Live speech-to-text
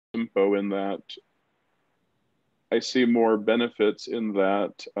info in that I see more benefits in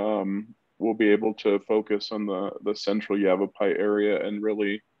that we'll be able to focus on the central Yavapai area and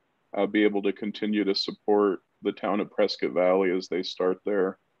really be able to continue to support the town of Prescott Valley as they start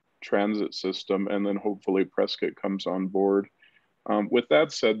their transit system, and then hopefully Prescott comes on board. With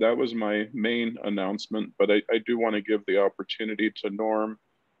that said, that was my main announcement, but I do want to give the opportunity to Norm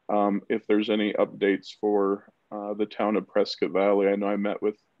if there's any updates for the town of Prescott Valley. I know I met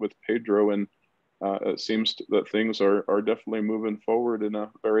with Pedro, and it seems that things are definitely moving forward in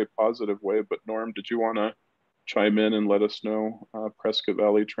a very positive way. But Norm, did you want to chime in and let us know Prescott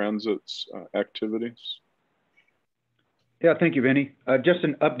Valley Transit's activities? Yeah, thank you, Vinny. Just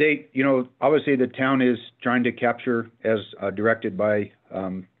an update, you know, obviously the town is trying to capture, as directed by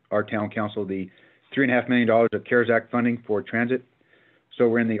our town council, the $3.5 million of CARES Act funding for transit. So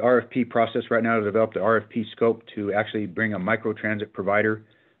we're in the RFP process right now to develop the RFP scope to actually bring a microtransit provider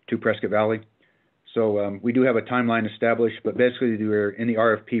to Prescott Valley. So we do have a timeline established, but basically we're in the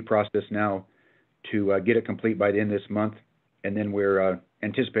RFP process now to get it complete by the end of this month. And then we're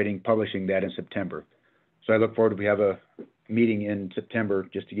anticipating publishing that in September. So I look forward to we have a meeting in September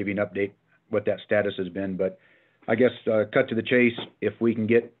just to give you an update what that status has been. But I guess cut to the chase, if we can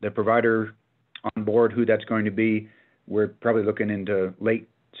get the provider on board, who that's going to be, we're probably looking into late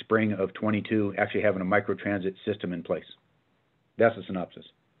spring of 22, actually having a microtransit system in place. That's the synopsis.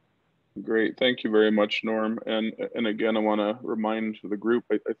 Great, thank you very much, Norm. And again, I want to remind the group,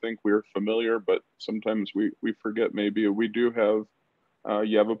 I think we're familiar, but sometimes we forget maybe we do have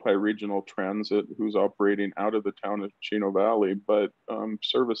Yavapai Regional Transit, who's operating out of the town of Chino Valley, but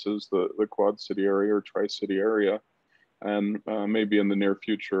services the Quad City area or Tri-City area. And maybe in the near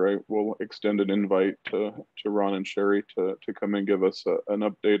future, I will extend an invite to Ron and Sherry to come and give us an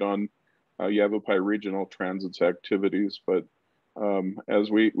update on Yavapai Regional Transit's activities. But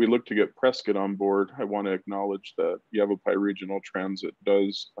as we look to get Prescott on board, I want to acknowledge that Yavapai Regional Transit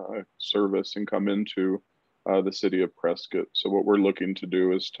does service and come into the city of Prescott. So what we're looking to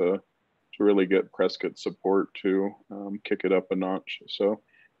do is to really get Prescott support to kick it up a notch. So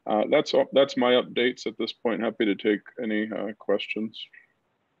that's all. That's my updates at this point. Happy to take any questions.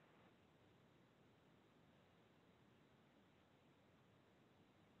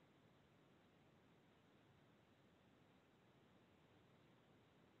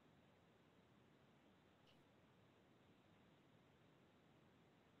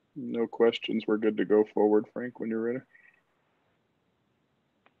 No questions. We're good to go forward, Frank, when you're ready.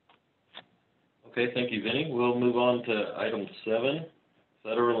 Okay, thank you, Vinny. We'll move on to item 7,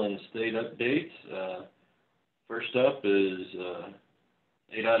 federal and state updates. First up is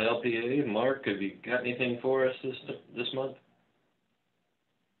ADOT LPA. Mark, have you got anything for us this month?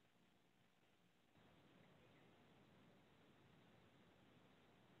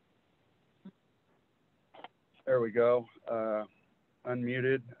 There we go.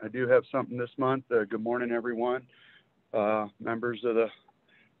 Unmuted. I do have something this month. Good morning, everyone. Members of the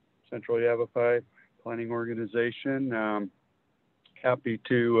Central Yavapai Planning Organization. Happy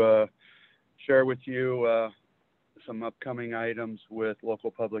to share with you some upcoming items with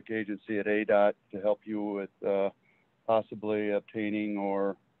local public agency at ADOT to help you with possibly obtaining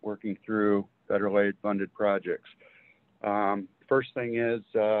or working through federal aid funded projects. First thing is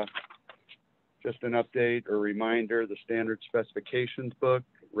just an update or reminder, the standard specifications book,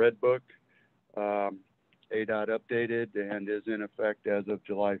 red book, ADOT updated and is in effect as of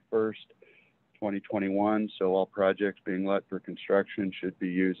July 1st, 2021. So all projects being let for construction should be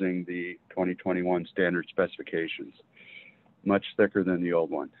using the 2021 standard specifications. Much thicker than the old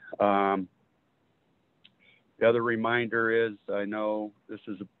one. The other reminder is, I know this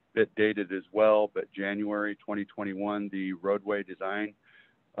is a bit dated as well, but January 2021, the roadway design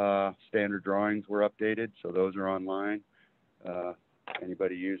standard drawings were updated, so those are online.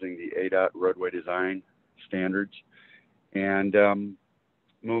 Anybody using the ADOT roadway design standards. And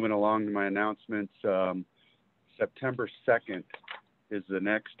moving along to my announcements, September 2nd is the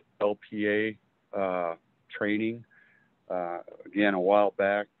next LPA training. Again, a while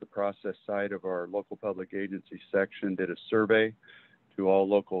back, the process side of our local public agency section did a survey to all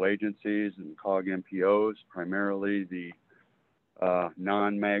local agencies and COG MPOs, primarily the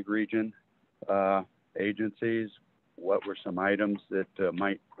non-MAG region agencies. What were some items that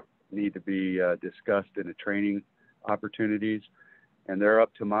might need to be discussed in a training opportunities? And they're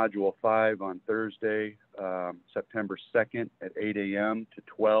up to Module 5 on Thursday, September 2nd at 8 a.m. to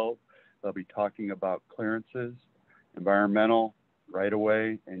 12. They'll be talking about clearances, environmental,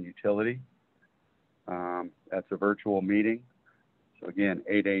 right-of-way, and utility. That's a virtual meeting. So again,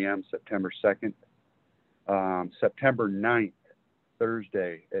 8 a.m. September 2nd. September 9th,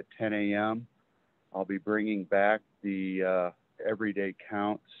 Thursday at 10 a.m. I'll be bringing back the Everyday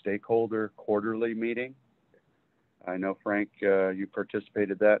Count Stakeholder Quarterly Meeting. I know, Frank, you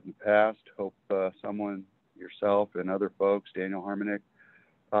participated that in the past. Hope someone, yourself and other folks, Daniel Harmonic,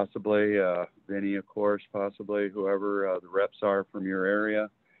 possibly, Vinny, of course, possibly, whoever the reps are from your area.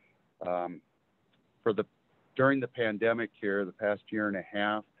 During the pandemic here, the past year and a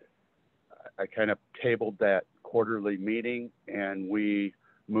half, I kind of tabled that quarterly meeting, and we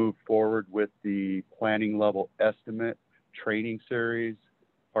moved forward with the planning level estimate training series,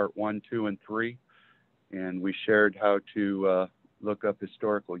 part 1, 2, and 3. And we shared how to look up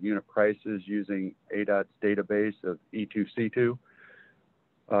historical unit prices using ADOT's database of E2C2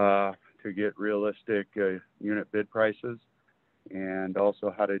 to get realistic unit bid prices, and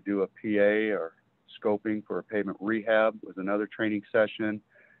also how to do a PA or scoping for a pavement rehab was another training session.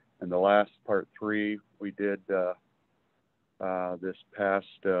 And the last part 3 we did this past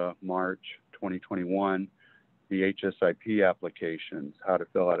March 2021, the HSIP applications, how to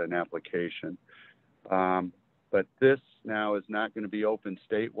fill out an application. But this now is not going to be open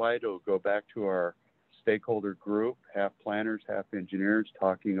statewide. It'll go back to our stakeholder group, half planners, half engineers,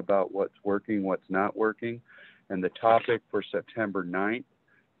 talking about what's working, what's not working. And the topic for September 9th,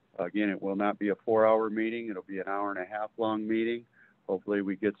 again, it will not be a 4-hour meeting. It'll be an hour-and-a-half long meeting. Hopefully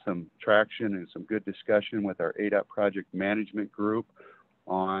we get some traction and some good discussion with our ADOT project management group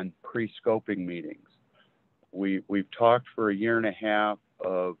on pre-scoping meetings. We've talked for a year and a half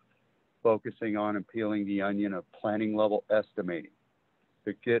of focusing on and peeling the onion of planning level estimating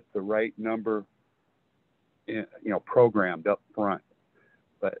to get the right number programmed up front.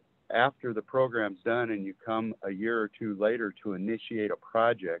 But after the program's done and you come a year or two later to initiate a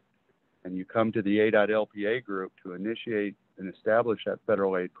project, and you come to the ADOT LPA group to initiate and establish that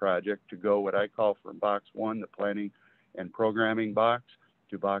federal aid project, to go what I call from box 1, the planning and programming box,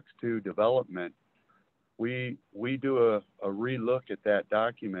 to box 2, development, we do a relook at that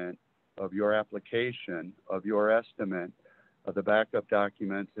document of your application, of your estimate, of the backup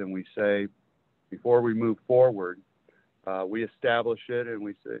documents, and we say, before we move forward, we establish it and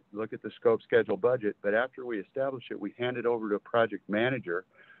we say, look at the scope, schedule, budget. But after we establish it, we hand it over to a project manager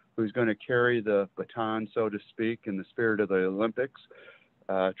who's going to carry the baton, so to speak, in the spirit of the Olympics,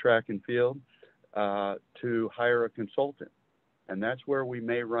 track and field, to hire a consultant. And that's where we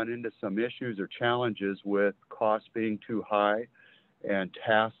may run into some issues or challenges with costs being too high and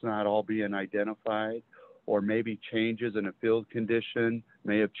tasks not all being identified, or maybe changes in a field condition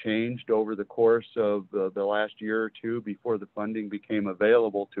may have changed over the course of the last year or two before the funding became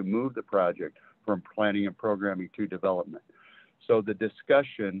available to move the project from planning and programming to development. So the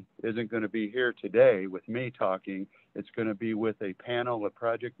discussion isn't going to be here today with me talking. It's going to be with a panel of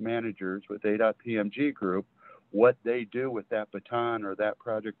project managers with ADOT PMG group, what they do with that baton or that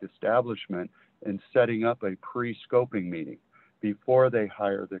project establishment in setting up a pre-scoping meeting before they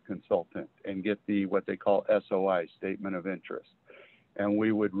hire the consultant and get the what they call SOI, statement of interest. And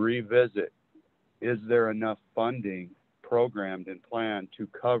we would revisit, is there enough funding programmed and planned to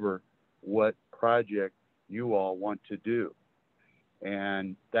cover what project you all want to do?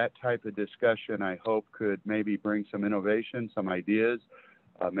 And that type of discussion, I hope, could maybe bring some innovation, some ideas,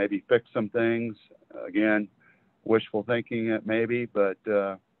 maybe fix some things. Again, wishful thinking it maybe, but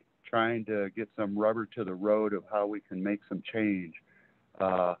trying to get some rubber to the road of how we can make some change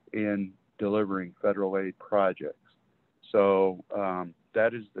in delivering federal aid projects. So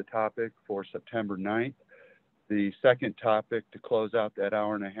that is the topic for September 9th. The second topic to close out that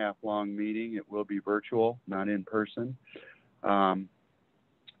hour-and-a-half long meeting, it will be virtual, not in person,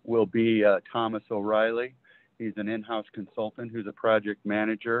 will be Thomas O'Reilly. He's an in-house consultant who's a project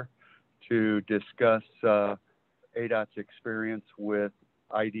manager, to discuss ADOT's experience with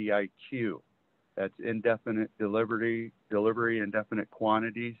IDIQ. That's indefinite delivery, indefinite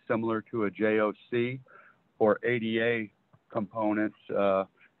quantity, similar to a JOC for ADA components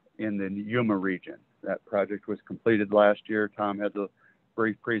in the Yuma region. That project was completed last year. Tom had the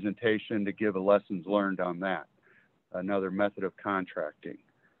brief presentation to give a lessons learned on that, another method of contracting.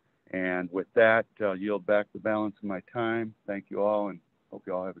 And with that, I'll yield back the balance of my time. Thank you all, and hope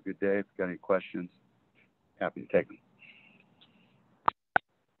you all have a good day. If you've got any questions, happy to take them.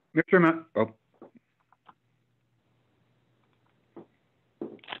 Mr. Matt.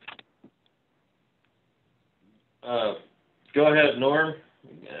 Oh. Go ahead, Norm.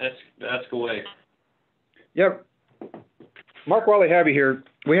 Ask away. Yep. Mark, while I have you here,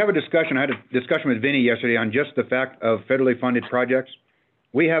 we have a discussion. I had a discussion with Vinny yesterday on just the fact of federally funded projects.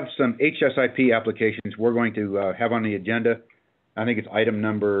 We have some HSIP applications we're going to have on the agenda. I think it's item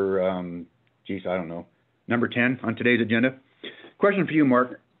number, I don't know, number 10 on today's agenda. Question for you,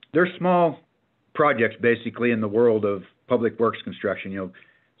 Mark. There's small projects basically in the world of public works construction,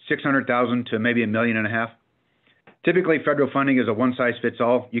 600,000 to maybe $1.5 million. Typically, federal funding is a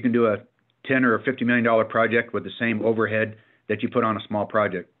one-size-fits-all. You can do a $10 or $50 million project with the same overhead that you put on a small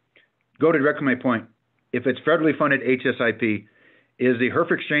project. Go to directly my point. If it's federally funded HSIP, is the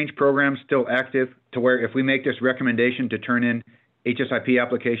HERF exchange program still active to where if we make this recommendation to turn in HSIP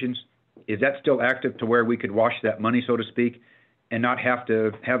applications, is that still active to where we could wash that money, so to speak, and not have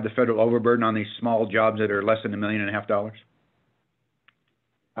to have the federal overburden on these small jobs that are less than $1.5 million?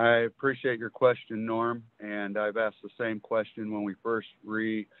 I appreciate your question, Norm, and I've asked the same question when we first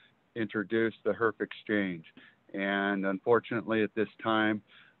reintroduced the HERF exchange. And unfortunately, at this time,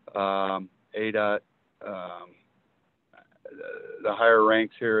 ADOT, the higher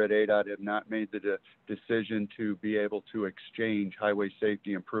ranks here at ADOT have not made the decision to be able to exchange highway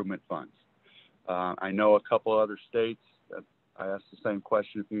safety improvement funds. I know a couple other states. I asked the same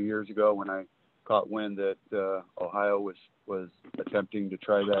question a few years ago when I caught wind that Ohio was attempting to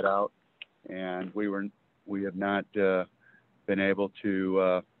try that out, and we have not been able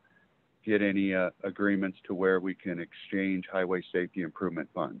to get any agreements to where we can exchange highway safety improvement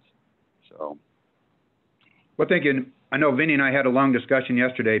funds. So, well, thinking, I know Vinny and I had a long discussion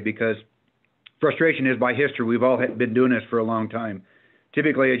yesterday because frustration is by history. We've all been doing this for a long time.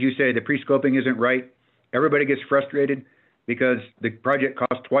 Typically, as you say, the pre-scoping isn't right. Everybody gets frustrated because the project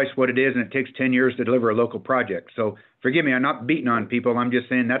costs twice what it is and it takes 10 years to deliver a local project. So forgive me, I'm not beating on people. I'm just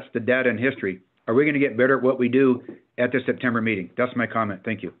saying that's the data and history. Are we going to get better at what we do at the September meeting? That's my comment.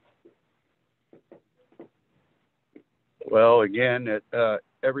 Thank you. Well, again,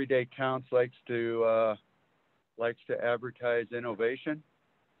 Everyday Counts likes to advertise innovation,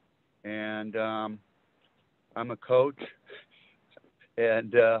 and I'm a coach,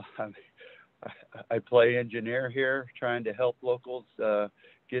 and I play engineer here, trying to help locals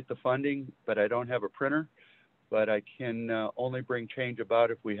get the funding, but I don't have a printer. But I can only bring change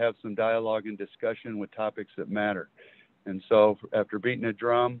about if we have some dialogue and discussion with topics that matter. And so after beating a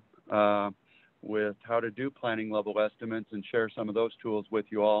drum with how to do planning level estimates and share some of those tools with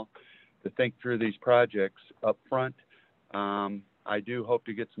you all to think through these projects up front, I do hope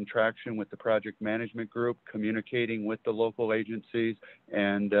to get some traction with the project management group, communicating with the local agencies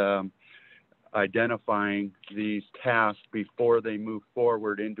and identifying these tasks before they move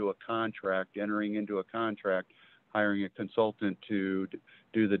forward into a contract, entering into a contract, hiring a consultant to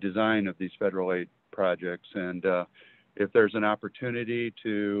do the design of these federal aid projects. And if there's an opportunity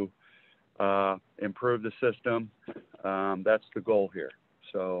to improve the system, that's the goal here.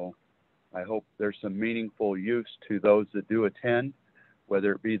 So I hope there's some meaningful use to those that do attend,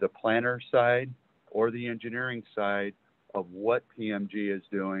 whether it be the planner side or the engineering side of what PMG is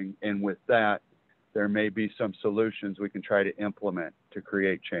doing. And with that, there may be some solutions we can try to implement to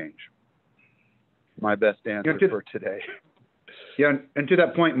create change. My best answer for today. Yeah, and to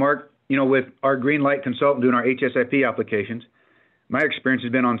that point, Mark, with our green light consultant doing our HSIP applications, my experience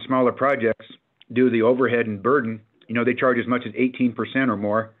has been on smaller projects, due to the overhead and burden, they charge as much as 18% or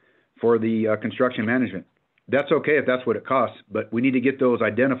more for the construction management. That's okay if that's what it costs, but we need to get those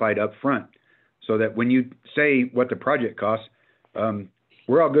identified up front so that when you say what the project costs,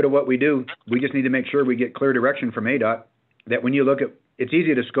 we're all good at what we do. We just need to make sure we get clear direction from ADOT that when you look at, it's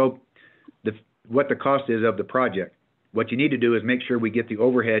easy to scope what the cost is of the project. What you need to do is make sure we get the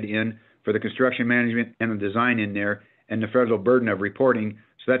overhead in for the construction management and the design in there and the federal burden of reporting.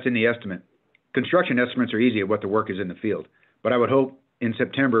 So that's in the estimate. Construction estimates are easy at what the work is in the field. But I would hope in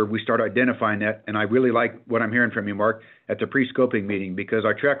September we start identifying that. And I really like what I'm hearing from you, Mark, at the pre-scoping meeting, because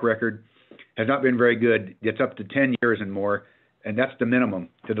our track record has not been very good. It's up to 10 years and more. And that's the minimum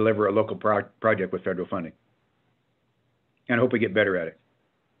to deliver a local project with federal funding. And I hope we get better at it.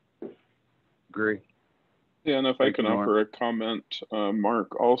 Agree. Yeah, and if I can offer a comment,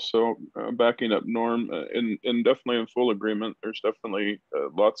 Mark, also backing up Norm, and definitely in full agreement, there's definitely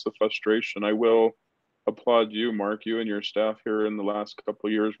lots of frustration. I will applaud you, Mark, you and your staff here in the last couple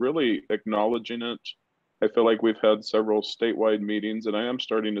of years, really acknowledging it. I feel like we've had several statewide meetings, and I am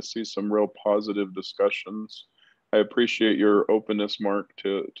starting to see some real positive discussions. I appreciate your openness, Mark,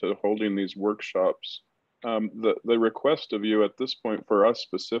 to holding these workshops. The request of you at this point for us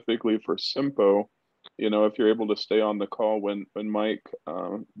specifically for SIMPO, if you're able to stay on the call when Mike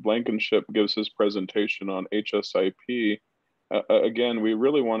Blankenship gives his presentation on HSIP, again, we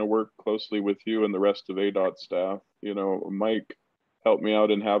really want to work closely with you and the rest of ADOT staff. Mike helped me out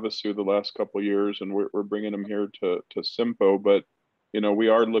in Havasu the last couple of years, and we're bringing him here to SIMPO, but we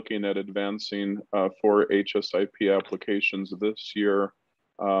are looking at advancing for HSIP applications this year.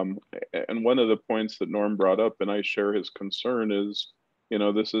 And one of the points that Norm brought up, and I share his concern, is,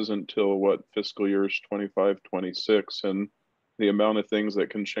 this isn't till what, fiscal years 25, 26, and the amount of things that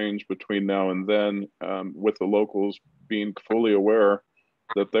can change between now and then, with the locals being fully aware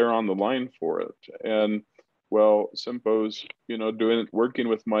that they're on the line for it. And well, Simpo's, working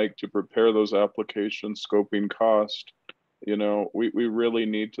with Mike to prepare those applications, scoping cost, we really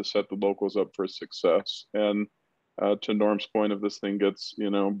need to set the locals up for success. And to Norm's point, if this thing gets,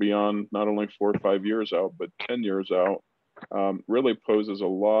 beyond not only 4 or 5 years out, but 10 years out, really poses a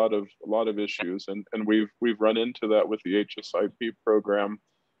lot of issues. And we've run into that with the HSIP program.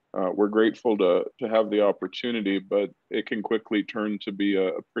 We're grateful to have the opportunity, but it can quickly turn to be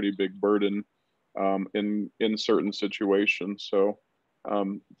a pretty big burden in certain situations. So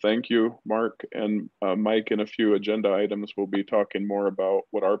thank you, Mark, and Mike. In a few agenda items, we'll be talking more about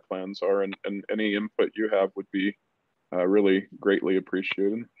what our plans are, and any input you have would be really greatly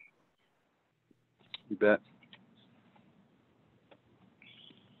appreciated. You bet.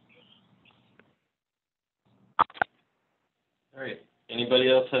 All right.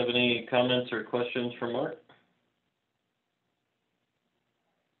 Anybody else have any comments or questions for Mark?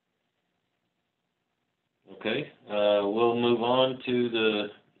 Okay, we'll move on to the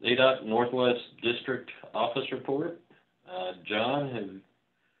ADOT Northwest District Office Report. John, the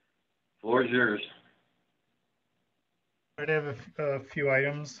floor is yours. I have a few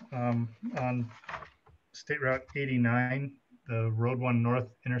items on State Route 89. The Road 1 North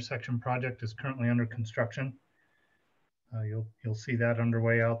intersection project is currently under construction. You'll see that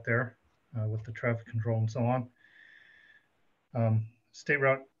underway out there with the traffic control and so on. State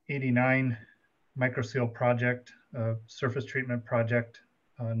Route 89 microseal project, surface treatment project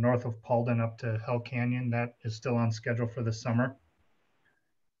north of Paulden up to Hell Canyon, that is still on schedule for this summer.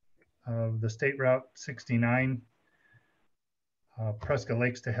 The State Route 69 Prescott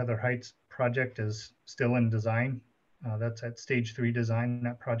Lakes to Heather Heights project is still in design. That's at stage 3 design.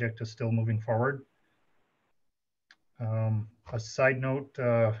 That project is still moving forward. A side note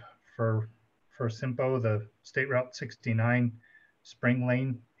for Simpo, the State Route 69 Spring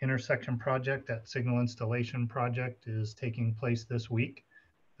Lane intersection project, that signal installation project, is taking place this week.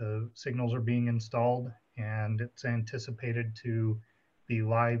 The signals are being installed and it's anticipated to be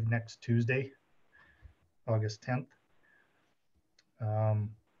live next Tuesday, August 10th.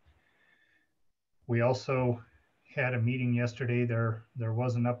 We also had a meeting yesterday. There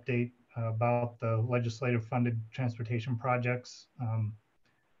was an update about the legislative funded transportation projects.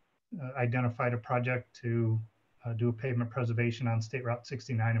 Identified a project to do a pavement preservation on State Route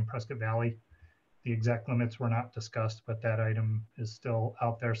 69 in Prescott Valley. The exact limits were not discussed, but that item is still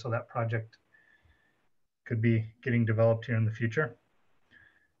out there, so that project could be getting developed here in the future.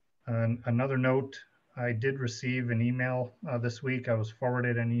 And another note, I did receive an email this week. I was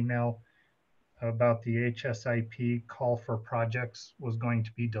forwarded an email about the HSIP call for projects was going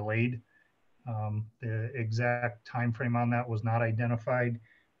to be delayed. The exact time frame on that was not identified.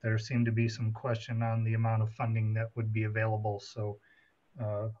 There seemed to be some question on the amount of funding that would be available. So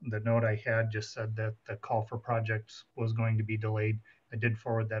the note I had just said that the call for projects was going to be delayed. I did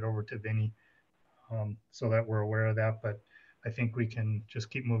forward that over to Vinny so that we're aware of that, but I think we can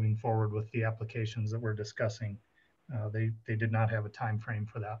just keep moving forward with the applications that we're discussing. They did not have a time frame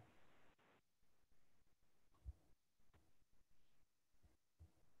for that.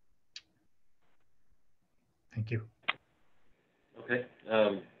 Thank you. Okay.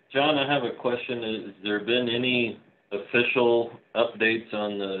 John, I have a question. Has there been any official updates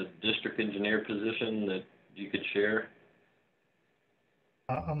on the district engineer position that you could share?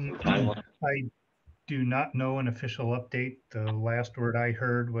 I do not know an official update. The last word I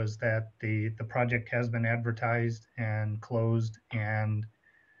heard was that the project has been advertised and closed, and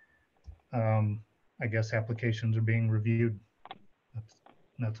I guess applications are being reviewed.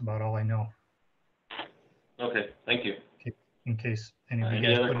 That's about all I know. Okay, thank you. In case any of you Any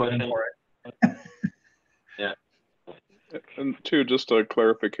guys other put it in questions? for it. Yeah. And two, just a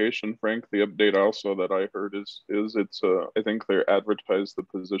clarification, Frank, the update also that I heard is it's I think they advertised the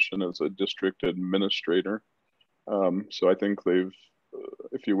position as a district administrator. So I think they've,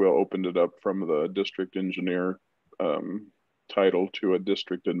 if you will, opened it up from the district engineer title to a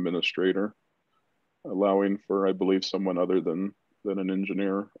district administrator, allowing for, I believe, someone other than an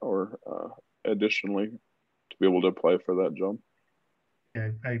engineer or additionally to be able to apply for that job. Yeah,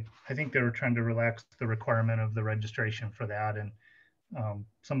 I think they were trying to relax the requirement of the registration for that, and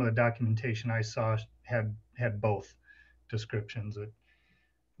some of the documentation I saw had both descriptions. It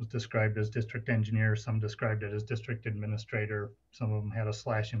was described as district engineer, some described it as district administrator, some of them had a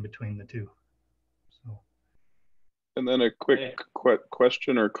slash in between the two. So And then a quick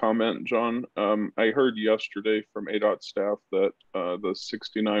question or comment, John. I heard yesterday from ADOT staff that the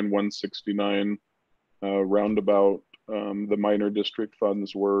 69-169 roundabout, the minor district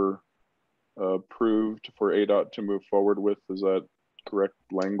funds were approved for ADOT to move forward with. Is that correct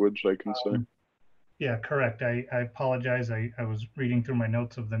language I can say? Yeah, correct. I apologize. I was reading through my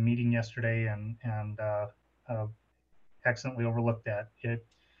notes of the meeting yesterday and accidentally overlooked that.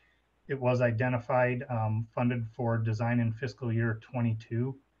 It was identified, funded for design in fiscal year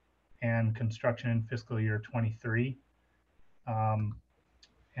 22 and construction in fiscal year 23. And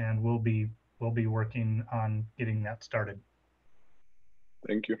we'll be working on getting that started.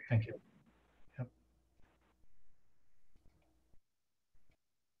 Thank you. Thank you. Yep.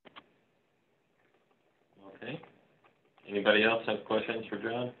 Okay. Anybody else have questions for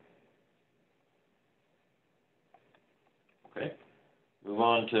John? Okay. Move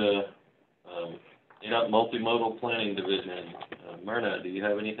on to ADOT Multimodal Planning Division. Myrna, do you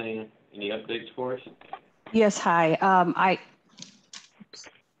have any updates for us? Yes, hi. I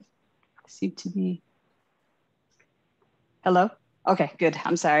seem to be, hello? Okay, good,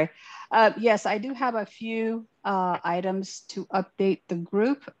 I'm sorry. Yes, I do have a few items to update the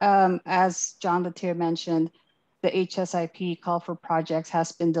group. As John Latier mentioned, the HSIP call for projects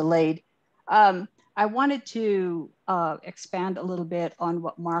has been delayed. I wanted to expand a little bit on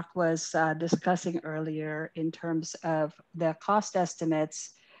what Mark was discussing earlier in terms of the cost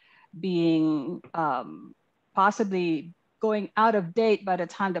estimates being possibly going out of date by the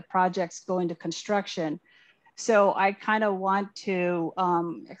time the projects go into construction. So I kind of want to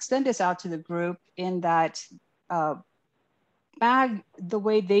extend this out to the group in that MAG, the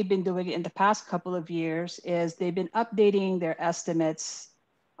way they've been doing it in the past couple of years is they've been updating their estimates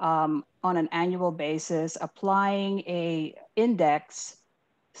on an annual basis, applying a index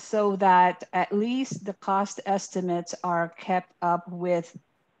so that at least the cost estimates are kept up with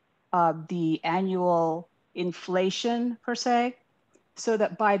the annual inflation per se, so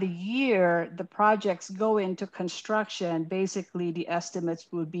that by the year the projects go into construction, basically the estimates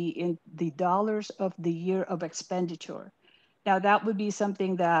would be in the dollars of the year of expenditure. Now that would be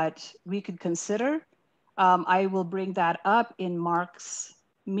something that we could consider. I will bring that up in Mark's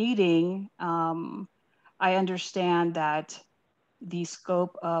meeting. I understand that the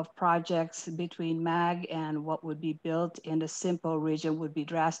scope of projects between MAG and what would be built in the Simpo region would be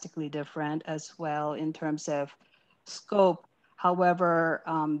drastically different as well in terms of scope. However,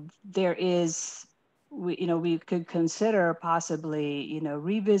 there is, we could consider possibly,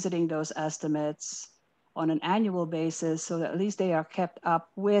 revisiting those estimates on an annual basis so that at least they are kept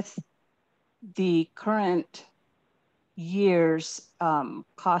up with the current year's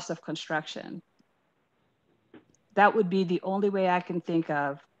cost of construction. That would be the only way I can think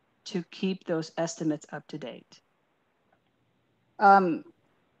of to keep those estimates up to date.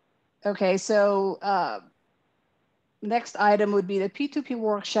 Okay, so next item would be the P2P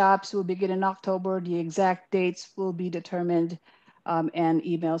workshops will begin in October. The exact dates will be determined and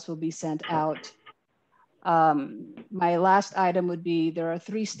emails will be sent out. My last item would be there are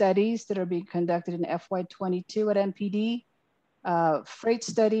 3 studies that are being conducted in FY22 at MPD. Freight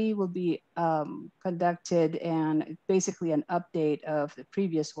study will be conducted and basically an update of the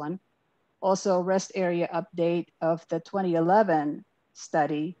previous one. Also rest area update of the 2011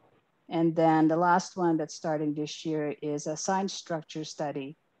 study. And then the last one that's starting this year is a sign structure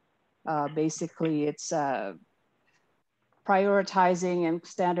study. Basically it's prioritizing and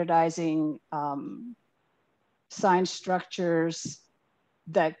standardizing sign structures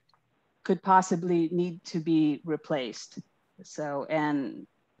that could possibly need to be replaced. So, and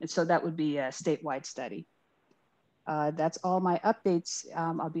so that would be a statewide study. That's all my updates.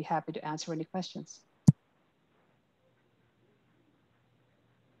 I'll be happy to answer any questions.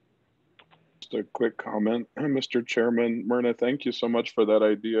 Just a quick comment, Mr. Chairman. Myrna, thank you so much for that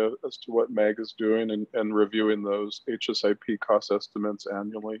idea as to what MAG is doing and reviewing those HSIP cost estimates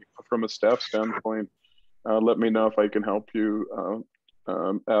annually. From a staff standpoint, let me know if I can help you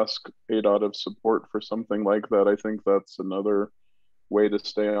ask ADOT of support for something like that. I think that's another way to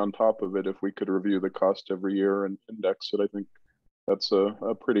stay on top of it. If we could review the cost every year and index it, I think that's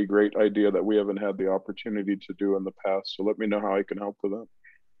a pretty great idea that we haven't had the opportunity to do in the past. So let me know how I can help with that.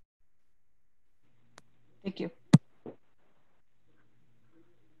 Thank you.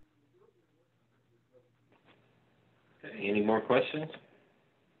 Okay, any more questions?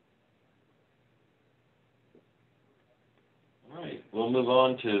 All right, we'll move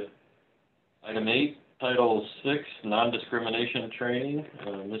on to item 8, Title 6, Non-Discrimination Training.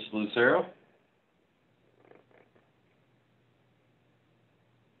 Ms. Lucero?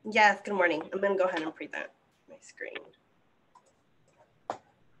 Yes, good morning. I'm going to go ahead and present. screen.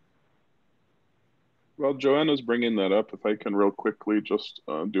 Well, Joanna's bringing that up. If I can real quickly just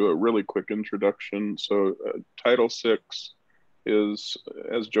do a really quick introduction. So Title VI is,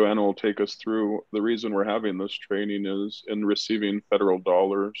 as Joanna will take us through, the reason we're having this training is in receiving federal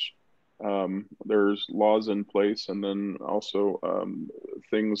dollars. There's laws in place, and then also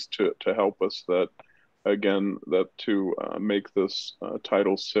things to help us that, again, that to make this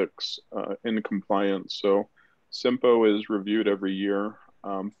Title VI in compliance. So SIMPO is reviewed every year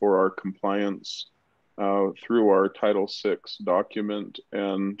for our compliance through our Title VI document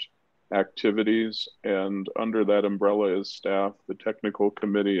and activities. And under that umbrella is staff, the technical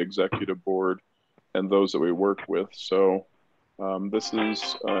committee, executive board, and those that we work with. So this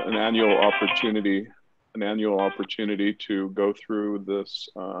is an annual opportunity to go through this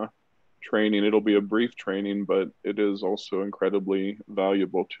training. It'll be a brief training, but it is also incredibly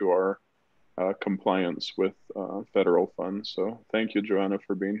valuable to our compliance with federal funds. So thank you, Joanna,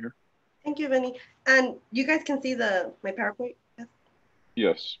 for being here. Thank you, Vinny. And you guys can see my PowerPoint? Yes.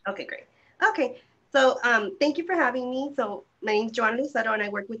 Yes. Okay, great. Okay, so thank you for having me. So my name is Joanna Lucetto, and I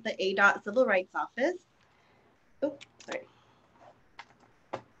work with the ADOT Civil Rights Office. Oops, sorry.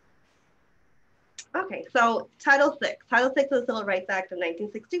 Okay, so Title VI. Title VI of the Civil Rights Act of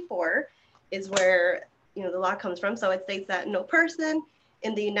 1964 is where the law comes from. So it states that no person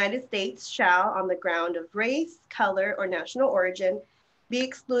in the United States shall, on the ground of race, color, or national origin, be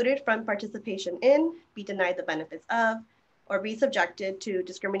excluded from participation in, be denied the benefits of, or be subjected to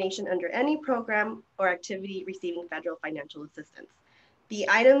discrimination under any program or activity receiving federal financial assistance. The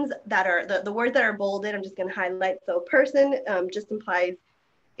items that are, the words that are bolded, I'm just gonna highlight. So person just implies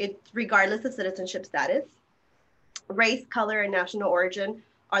it's regardless of citizenship status. Race, color, and national origin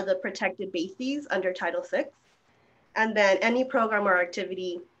are the protected bases under Title VI. And then any program or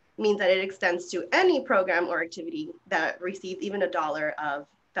activity means that it extends to any program or activity that receives even $1 of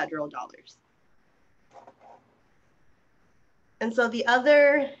federal dollars. And so the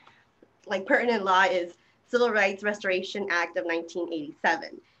other pertinent law is Civil Rights Restoration Act of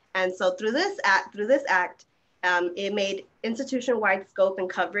 1987. And so through this act, it made institution-wide scope and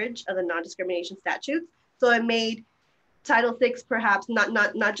coverage of the non-discrimination statutes. So it made Title VI perhaps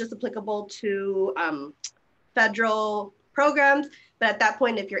not just applicable to federal programs, but at that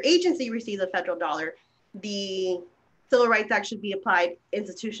point, if your agency receives a federal dollar, the Civil Rights Act should be applied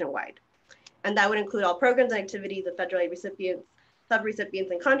institution-wide. And that would include all programs and activities of federal aid recipients, subrecipients,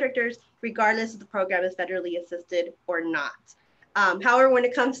 and contractors, regardless if the program is federally assisted or not. However, when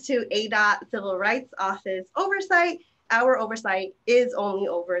it comes to ADOT Civil Rights Office oversight, our oversight is only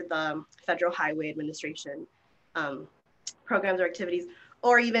over the Federal Highway Administration programs or activities,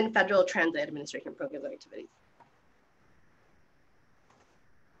 or even Federal Transit Administration programs or activities.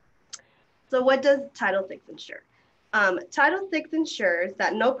 So what does Title VI ensure? Title VI ensures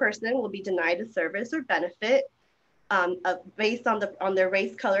that no person will be denied a service or benefit based on their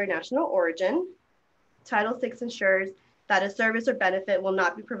race, color, national origin. Title VI ensures that a service or benefit will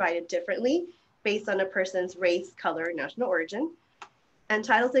not be provided differently based on a person's race, color, or national origin. And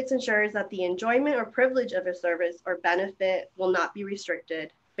Title VI ensures that the enjoyment or privilege of a service or benefit will not be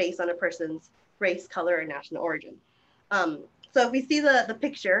restricted based on a person's race, color, or national origin. So if we see the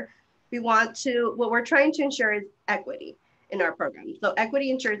picture, what we're trying to ensure is equity in our program. So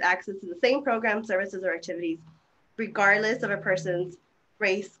equity ensures access to the same programs, services, or activities, regardless of a person's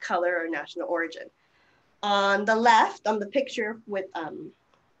race, color, or national origin. On the left, on the picture with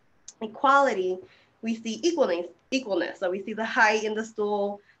equality, we see equalness. So we see the height in the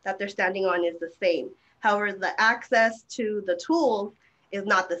stool that they're standing on is the same. However, the access to the tools is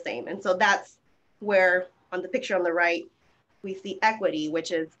not the same. And so that's where, on the picture on the right, we see equity,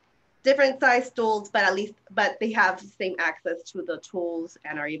 which is different size stools, but they have the same access to the tools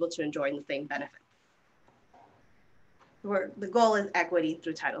and are able to enjoy the same benefits. The goal is equity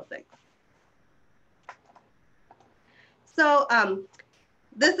through Title VI. So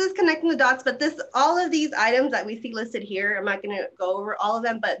this is connecting the dots, but all of these items that we see listed here, I'm not gonna go over all of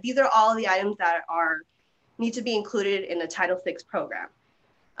them, but these are all the items that need to be included in a Title VI program.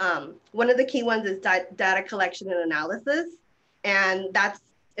 One of the key ones is data collection and analysis. And that's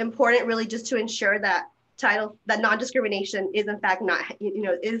important really just to ensure that non-discrimination is in fact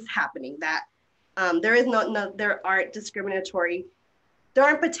is happening, that there aren't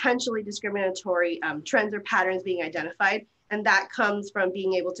potentially discriminatory trends or patterns being identified. And that comes from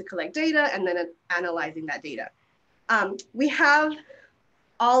being able to collect data and then analyzing that data. We have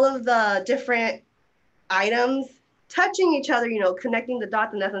all of the different items touching each other, connecting the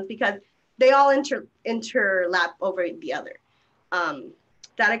dots in essence, because they all interlap over the other.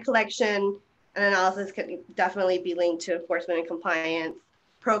 Data collection And analysis can definitely be linked to enforcement and compliance.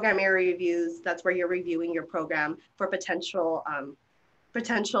 Program area reviews, that's where you're reviewing your program for potential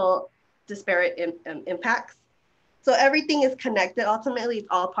disparate impacts. So everything is connected. Ultimately, it's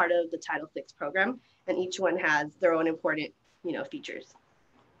all part of the Title VI program, and each one has their own important, features.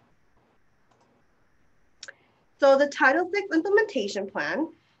 So the Title VI implementation plan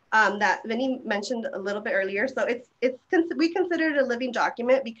that Vinny mentioned a little bit earlier. So we consider it a living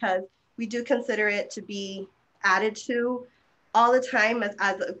document because we do consider it to be added to all the time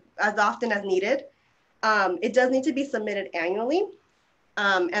as often as needed. It does need to be submitted annually.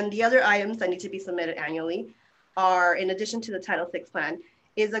 And the other items that need to be submitted annually are, in addition to the Title VI plan,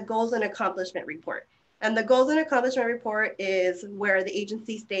 is a goals and accomplishment report. And the goals and accomplishment report is where the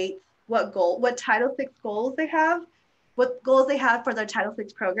agency states what Title VI goals they have, what goals they have for their Title VI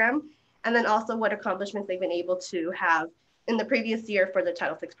program, and then also what accomplishments they've been able to have in the previous year for their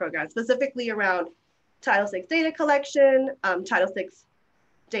Title VI program, specifically around Title VI data collection, Title VI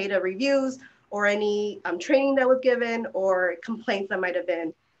data reviews, or any training that was given or complaints that might have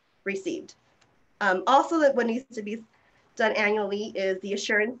been received. Also, that what needs to be done annually is the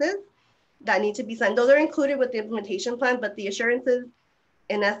assurances that need to be signed. Those are included with the implementation plan, but the assurances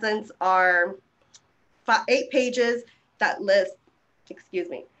in essence are 8 pages that list,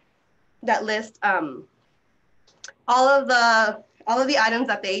 all of the items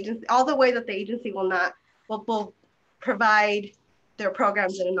that the agency, all the way that the agency will provide their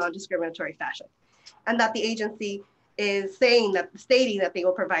programs in a non-discriminatory fashion, and that the agency is stating that they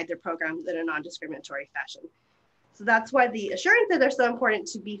will provide their programs in a non-discriminatory fashion. So that's why the assurances are so important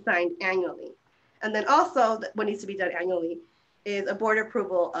to be signed annually. And then also what needs to be done annually is a board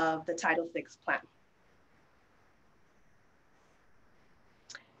approval of the Title VI plan.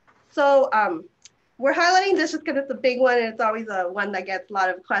 So we're highlighting this just because it's a big one and it's always one that gets a lot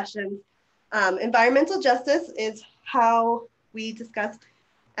of questions. Environmental justice is how we discuss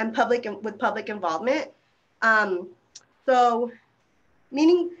with public involvement. So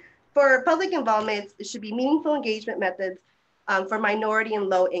for public involvement, it should be meaningful engagement methods for minority and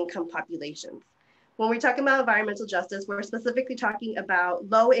low income populations. When we're talking about environmental justice, we're specifically talking about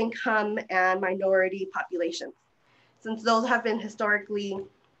low income and minority populations, since those have been historically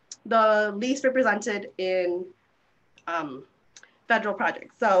the least represented in federal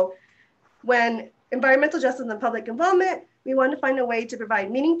projects. So when environmental justice and public involvement, we want to find a way to provide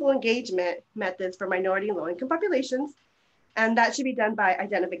meaningful engagement methods for minority and low income populations. And that should be done by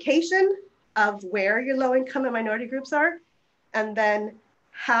identification of where your low income and minority groups are, and then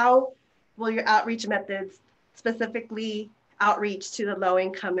how will your outreach methods specifically outreach to the low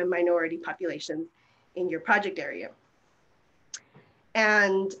income and minority populations in your project area.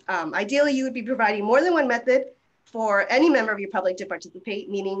 And ideally, you would be providing more than one method for any member of your public to participate,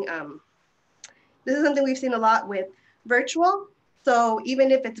 meaning this is something we've seen a lot with virtual. So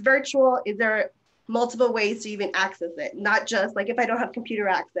even if it's virtual, is there multiple ways to even access it? Not just like if I don't have computer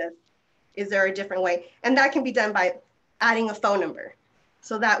access, is there a different way? And that can be done by adding a phone number.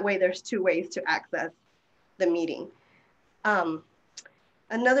 So that way there's 2 ways to access the meeting.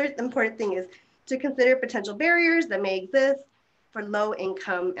 Another important thing is to consider potential barriers that may exist for low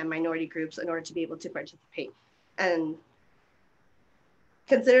income and minority groups in order to be able to participate, and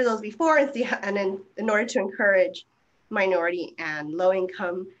consider those before and see how, and then in order to encourage minority and low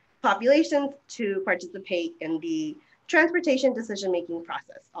income populations to participate in the transportation decision-making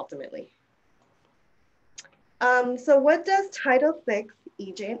process ultimately. So what does Title VI,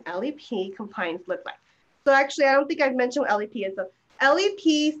 EJ, and LEP compliance look like? So actually, I don't think I've mentioned what LEP is. So LEP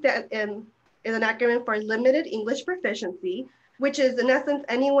is an acronym for Limited English Proficiency, which is in essence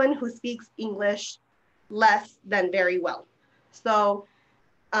anyone who speaks English less than very well. So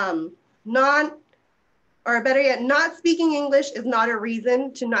not speaking English is not a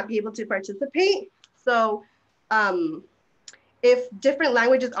reason to not be able to participate. So if different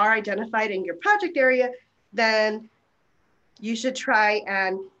languages are identified in your project area, then you should try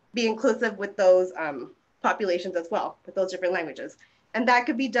and be inclusive with those populations as well, with those different languages. And that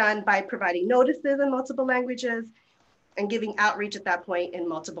could be done by providing notices in multiple languages and giving outreach at that point in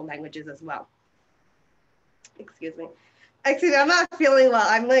multiple languages as well. Excuse me. Actually, I'm not feeling well.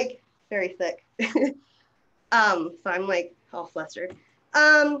 I'm like very sick. So I'm like all flustered.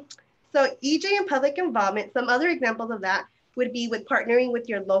 So EJ and public involvement, some other examples of that would be with partnering with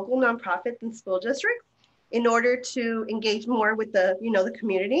your local nonprofits and school districts in order to engage more with the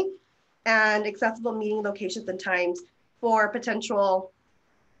community, and accessible meeting locations and times for potential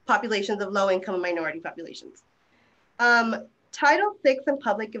populations of low income and minority populations. Title VI and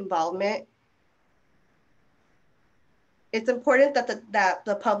public involvement it's important that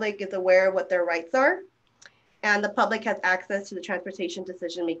the public is aware of what their rights are, and the public has access to the transportation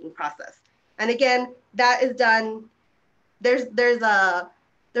decision-making process. And again, that is done, there's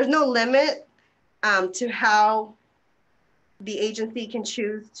no limit to how the agency can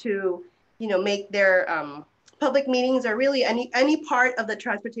choose to, make their public meetings, or really any part of the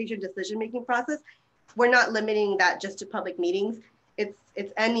transportation decision-making process. We're not limiting that just to public meetings.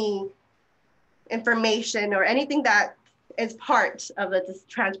 It's any information or anything that is part of the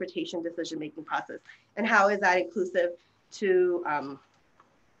transportation decision-making process. And how is that inclusive to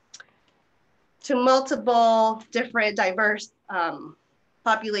multiple different diverse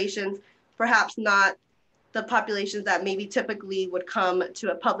populations, perhaps not the populations that maybe typically would come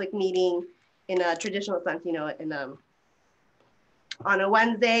to a public meeting in a traditional sense, on a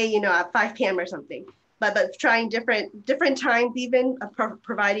Wednesday, at 5 p.m. or something. But trying different times, even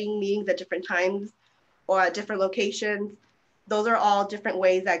providing meetings at different times or at different locations. Those are all different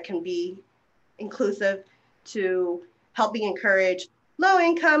ways that can be inclusive to helping encourage low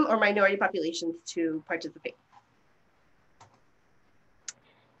income or minority populations to participate.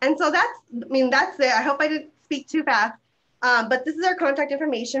 And so that's it. I hope I didn't speak too fast, but this is our contact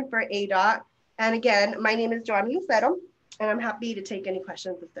information for ADOT. And again, my name is Joanna Lucero, and I'm happy to take any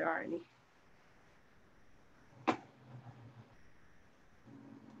questions if there are any.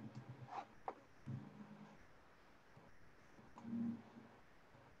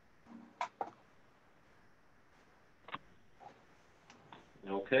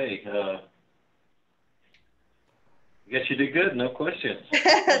 Okay. I guess you did good. No questions.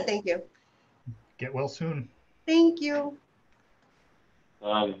 Thank you. Get well soon. Thank you.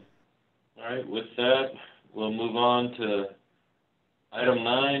 All right. With that, we'll move on to item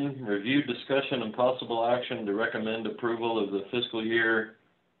 9, review, discussion, and possible action to recommend approval of the fiscal year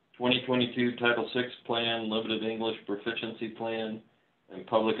 2022 Title VI Plan, Limited English Proficiency Plan, and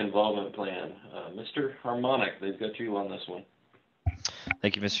Public Involvement Plan. Mr. Harmonic, they've got you on this one.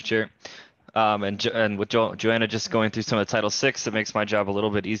 Thank you, Mr. Chair. And with Joanna just going through some of the Title VI, it makes my job a little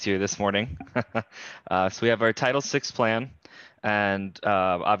bit easier this morning. So we have our Title VI plan, and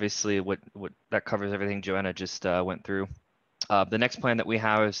obviously what that covers everything Joanna just went through. The next plan that we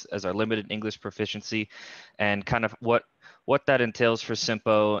have is our limited English proficiency, and kind of what that entails for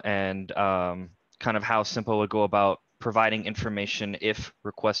SIMPO, and kind of how SIMPO would go about providing information if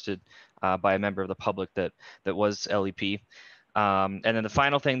requested by a member of the public that was LEP. And then the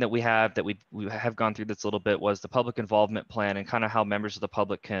final thing that we have gone through this a little bit was the public involvement plan, and kind of how members of the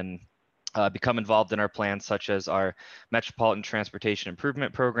public can become involved in our plans, such as our Metropolitan Transportation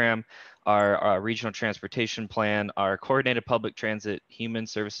Improvement Program, our Regional Transportation Plan, our Coordinated Public Transit Human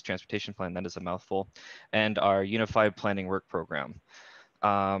Services Transportation Plan, that is a mouthful, and our Unified Planning Work Program.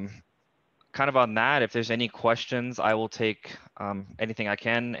 Kind of on that, if there's any questions, I will take anything I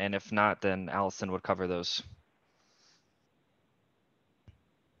can, and if not, then Allison would cover those.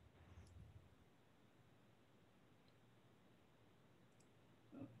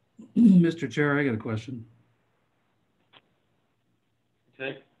 Mr. Chair, I got a question.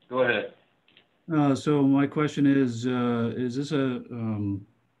 Okay, go ahead. So my question is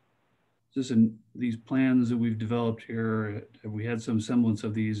these plans that we've developed here, have we had some semblance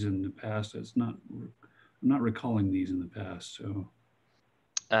of these in the past? I'm not recalling these in the past, so.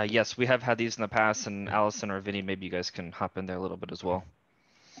 Yes, we have had these in the past, and Allison or Vinny, maybe you guys can hop in there a little bit as well.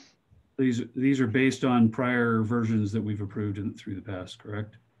 These are based on prior versions that we've approved through the past,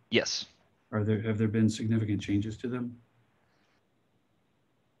 correct? Yes. Have there been significant changes to them?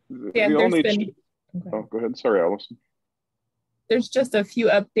 Yeah, the there's only been. Oh, go ahead. Sorry, Allison. There's just a few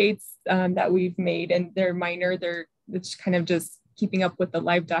updates that we've made, and they're minor. It's kind of just keeping up with the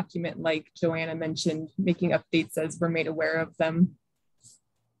live document, like Joanna mentioned, making updates as we're made aware of them.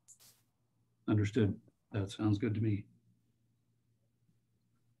 Understood. That sounds good to me.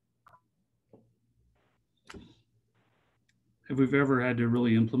 Have we ever had to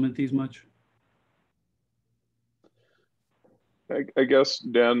really implement these much? I guess,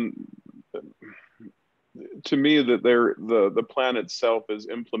 Dan, to me, that the plan itself is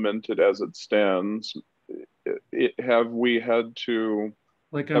implemented as it stands. Have we had to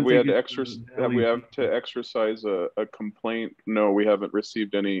exercise a complaint? No, we haven't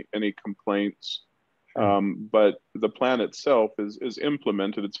received any complaints. But the plan itself is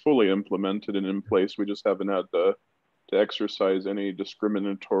implemented. It's fully implemented and in place. We just haven't had to exercise any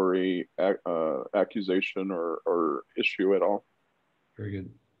discriminatory accusation or issue at all. Very good.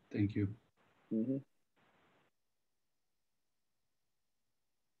 Thank you. Mm-hmm.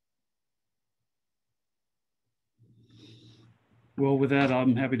 Well, with that,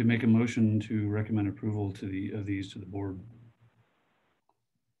 I'm happy to make a motion to recommend approval to these to the board.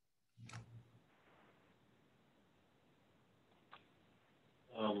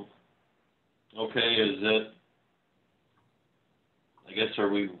 Okay, is that, I guess, are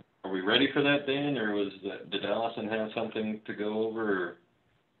we ready for that, Dan, or did Allison have something to go over? Or?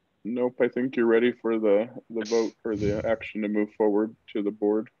 Nope, I think you're ready for the vote or the action to move forward to the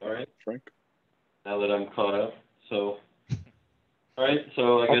board. All right, Frank. Now that I'm caught up, so, all right,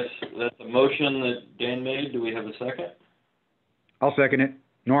 so I guess that's a motion that Dan made. Do we have a second? I'll second it.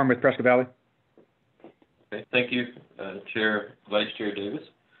 Norm with Prescott Valley. Okay, thank you, Vice Chair Davis.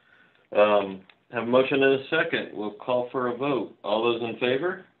 Have a motion and a second. We'll call for a vote. All those in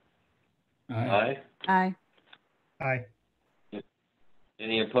favor? Aye. Aye. Aye.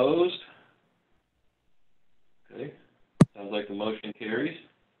 Any opposed? Okay, sounds like the motion carries.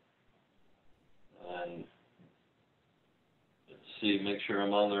 And let's see, make sure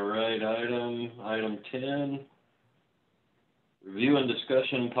I'm on the right item. Item 10. Review and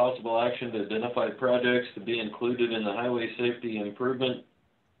discussion possible action to identify projects to be included in the highway safety improvement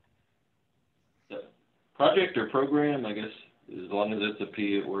project or program, I guess, as long as it's a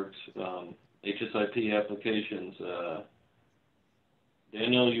P, it works. HSIP applications.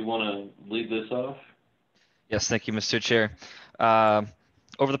 Daniel, you want to lead this off? Yes, thank you, Mr. Chair.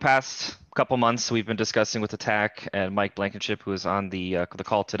 Over the past couple months, we've been discussing with the TAC and Mike Blankenship, who is on the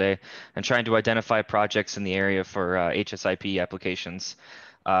call today, and trying to identify projects in the area for HSIP applications.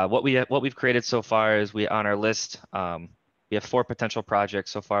 What we've created so far is on our list, we have 4 potential projects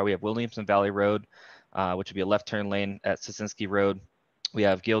so far. We have Williamson Valley Road, which would be a left turn lane at Sisinski Road. We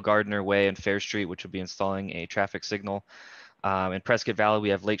have Gale Gardner Way and Fair Street, which would be installing a traffic signal. In Prescott Valley, we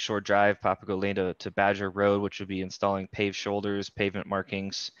have Lakeshore Drive, Papago Lane to Badger Road, which would be installing paved shoulders, pavement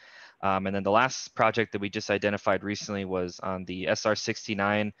markings. And then the last project that we just identified recently was on the SR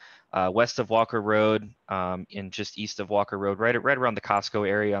 69 west of Walker Road, and just east of Walker Road, right around the Costco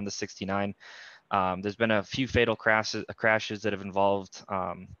area on the 69. There's been a few fatal crashes that have involved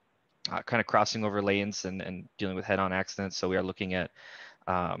kind of crossing over lanes and dealing with head-on accidents. So we are looking at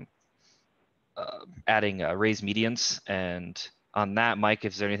adding raised medians. And on that, Mike,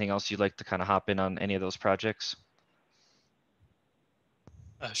 is there anything else you'd like to kind of hop in on any of those projects?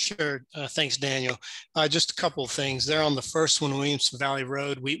 Sure. Thanks, Daniel. Just a couple of things. There on the first one, Williamson Valley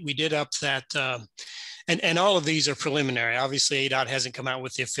Road, we did up that, and all of these are preliminary. Obviously, ADOT hasn't come out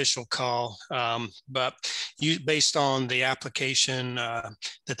with the official call, but based on the application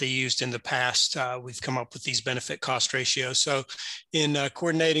that they used in the past, we've come up with these benefit cost ratios. So in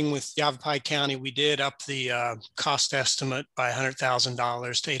coordinating with Yavapai County, we did up the cost estimate by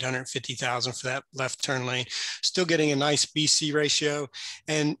 $100,000 to $850,000 for that left turn lane, still getting a nice BC ratio.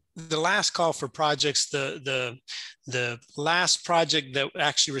 And the last call for projects, the last project that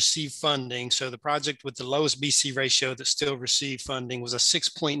actually received funding, so the project with the lowest BC ratio that still received funding was a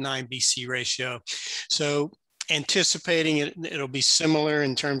 6.9 BC ratio. So anticipating it'll be similar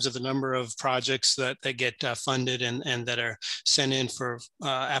in terms of the number of projects that get funded and that are sent in for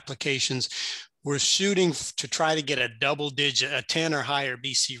applications. We're shooting to try to get a double digit, a 10 or higher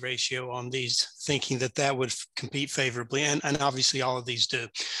BC ratio on these, thinking that would compete favorably. And obviously all of these do.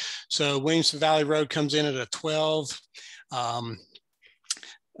 So Williamson Valley Road comes in at a 12.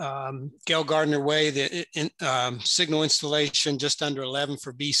 Gale Gardner Way, the signal installation just under 11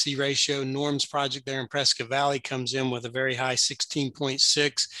 for BC ratio. Norm's project there in Prescott Valley comes in with a very high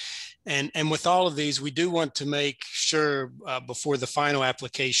 16.6. And with all of these, we do want to make sure before the final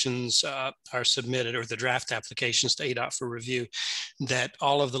applications are submitted, or the draft applications to ADOT for review, that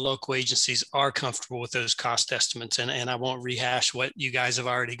all of the local agencies are comfortable with those cost estimates. And I won't rehash what you guys have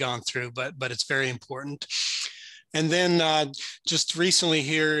already gone through, but it's very important. And then just recently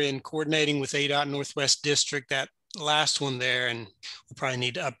here in coordinating with ADOT Northwest District, that last one there, and we'll probably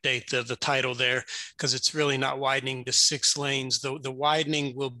need to update the title there because it's really not widening to 6 lanes. The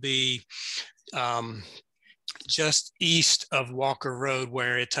widening will be just east of Walker Road,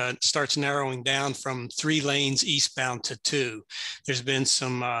 where it starts narrowing down from 3 lanes eastbound to 2. There's been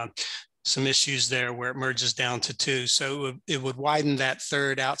some issues there where it merges down to 2. So it would widen that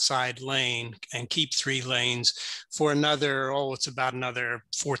 3rd outside lane and keep 3 lanes for another, it's about another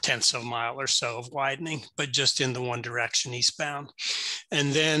 0.4 of a mile or so of widening, but just in the one direction eastbound.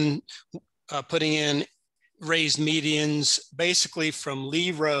 And then putting in raised medians basically from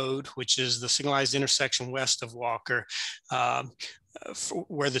Lee Road, which is the signalized intersection west of Walker,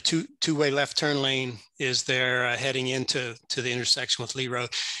 where the two-way left turn lane is there, heading into the intersection with Lee Road,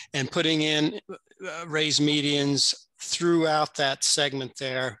 and putting in raised medians throughout that segment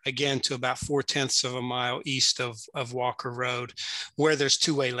there, again, to about 4/10 of a mile east of Walker Road, where there's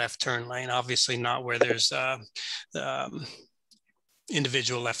two-way left turn lane, obviously not where there's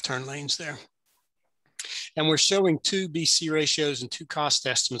individual left turn lanes there. And we're showing 2 BC ratios and 2 cost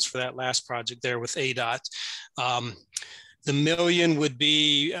estimates for that last project there with ADOT. The million would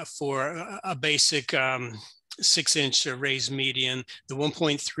be for a basic 6-inch raised median. The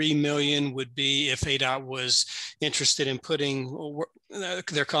 1.3 million would be if ADOT was interested in putting,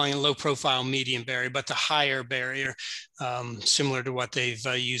 they're calling it low profile median barrier, but the higher barrier, similar to what they've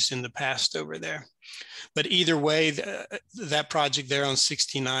used in the past over there. But either way, that project there on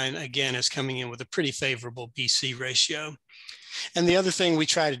 69, again, is coming in with a pretty favorable BC ratio. And the other thing we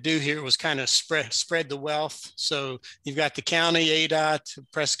tried to do here was kind of spread the wealth. So you've got the county, ADOT,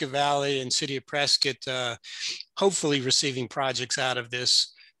 Prescott Valley, and City of Prescott, hopefully receiving projects out of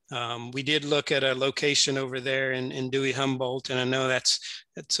this. We did look at a location over there in Dewey Humboldt, and I know that's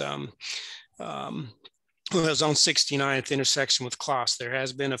well, it was on 69 at the intersection with Kloss. There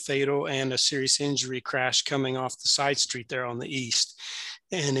has been a fatal and a serious injury crash coming off the side street there on the east.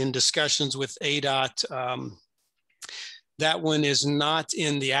 And in discussions with ADOT, that one is not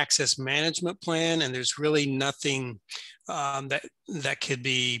in the access management plan, and there's really nothing that could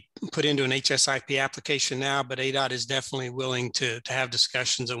be put into an HSIP application now, but ADOT is definitely willing to have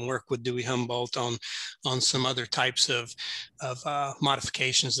discussions and work with Dewey Humboldt on some other types of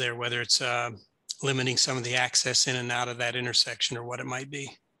modifications there, whether it's limiting some of the access in and out of that intersection or what it might be.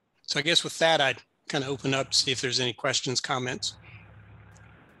 So I guess with that, I'd kind of open up, see if there's any questions, comments.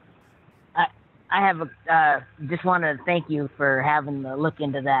 I have just wanted to thank you for having the look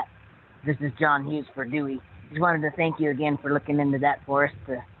into that. This is John Hughes for Dewey. Just wanted to thank you again for looking into that for us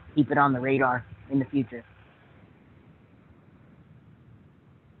to keep it on the radar in the future.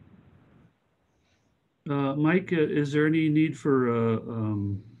 Mike, is there any need for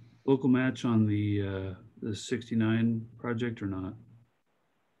local match on the 69 project or not?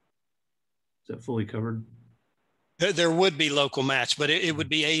 Is that fully covered? There would be local match, but it would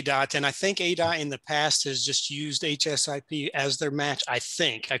be ADOT. And I think ADOT in the past has just used HSIP as their match. I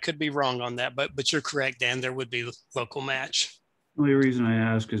think I could be wrong on that, but you're correct, Dan. There would be local match. The only reason I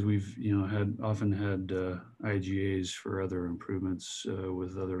ask is we've often had IGAs for other improvements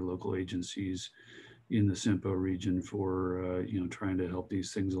with other local agencies in the SIMPO region for trying to help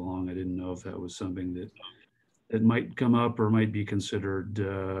these things along. I didn't know if that was something that might come up or might be considered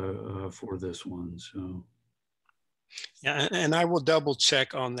for this one. So. Yeah, and I will double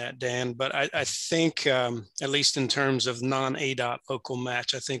check on that, Dan, but I think at least in terms of non-ADOT local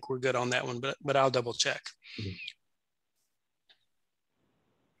match, I think we're good on that one, but I'll double check.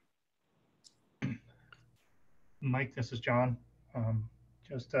 Mike, this is John.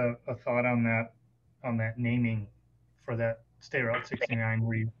 Just a thought on that naming for that State Route 69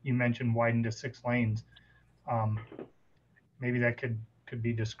 where you mentioned widened to 6 lanes. Maybe that could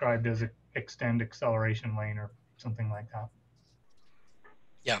be described as an extend acceleration lane or something like that.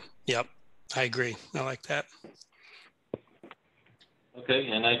 Yeah, yep, I agree. I like that. Okay,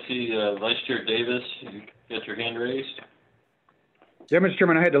 and I see Vice Chair Davis, you got your hand raised. Yeah, Mr.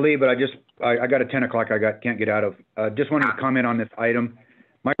 Chairman, I had to leave, but I got a 10 o'clock can't get out of. Just wanted to comment on this item.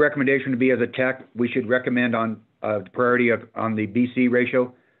 My recommendation would be as a TAC, we should recommend on priority on the BC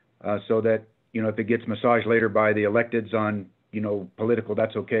ratio so that, if it gets massaged later by the electeds on, political,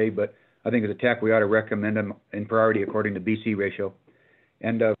 that's okay. But I think as a TAC, we ought to recommend them in priority according to BC ratio.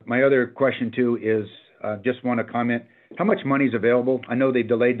 And my other question too is just want to comment, how much money is available? I know they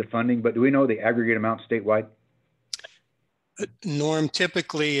delayed the funding, but do we know the aggregate amount statewide? Norm,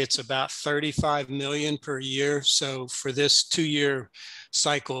 typically it's about 35 million per year. So for this 2-year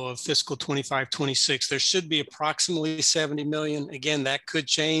cycle of fiscal 25-26, there should be approximately 70 million. Again, that could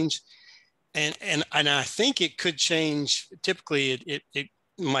change. And I think it could change. Typically it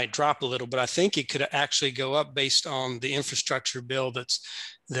might drop a little, but I think it could actually go up based on the infrastructure bill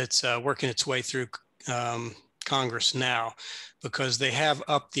that's working its way through Congress now, because they have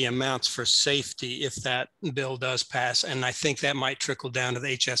upped the amounts for safety if that bill does pass. And I think that might trickle down to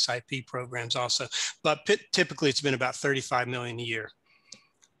the HSIP programs also. But typically it's been about 35 million a year.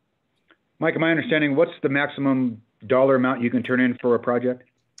 Mike, am I understanding what's the maximum dollar amount you can turn in for a project?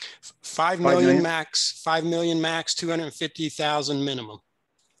 5 million max, 5 million max, 250,000 minimum.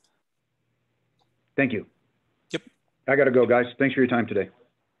 Thank you. Yep. I got to go, guys. Thanks for your time today.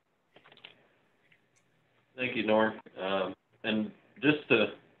 Thank you, Norm. And just to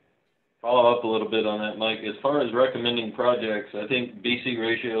follow up a little bit on that, Mike, as far as recommending projects, I think BC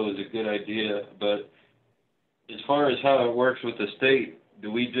ratio is a good idea, but as far as how it works with the state,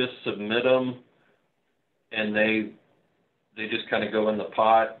 do we just submit them and they they just kind of go in the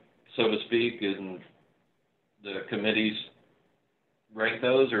pot, so to speak, and the committees rank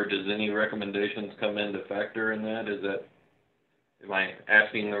those, or does any recommendations come into factor in that? Am I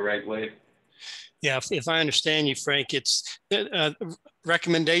asking the right way? Yeah, if I understand you, Frank, it's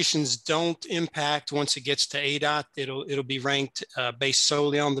recommendations don't impact once it gets to ADOT. It'll be ranked based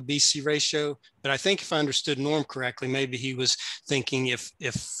solely on the BC ratio. But I think if I understood Norm correctly, maybe he was thinking if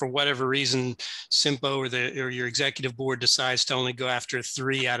for whatever reason SIMPO or your executive board decides to only go after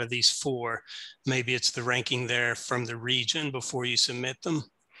 3 out of these 4, maybe it's the ranking there from the region before you submit them.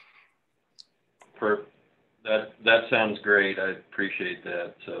 That sounds great. I appreciate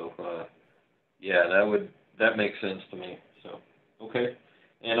that. So. Yeah, that makes sense to me. So, okay.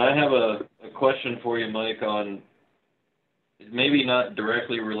 And I have a question for you, Mike, on maybe not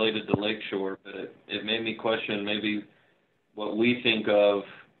directly related to Lakeshore, but it made me question maybe what we think of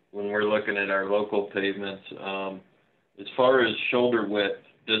when we're looking at our local pavements. As far as shoulder width,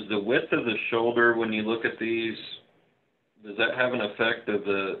 does the width of the shoulder, when you look at these, does that have an effect of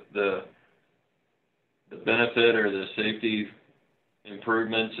the benefit or the safety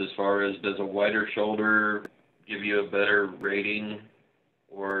improvements, as far as does a wider shoulder give you a better rating,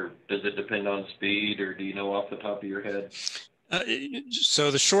 or does it depend on speed, or do you know off the top of your head? So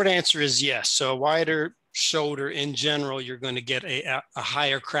the short answer is yes. So a wider shoulder in general, you're going to get a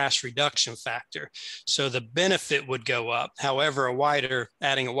higher crash reduction factor. So the benefit would go up. However,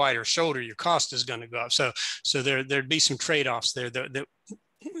 adding a wider shoulder, your cost is going to go up. So there'd be some trade-offs there that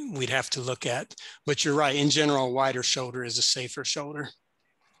we'd have to look at, but you're right. In general, a wider shoulder is a safer shoulder.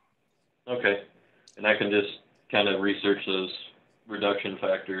 Okay, and I can just kind of research those reduction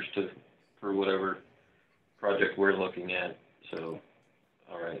factors for whatever project we're looking at. So,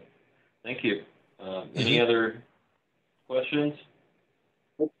 all right, thank you. Any other questions?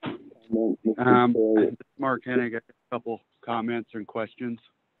 Mark Hennig, a couple comments and questions.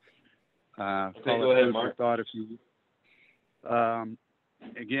 Okay, go ahead, Mark. Thought if you.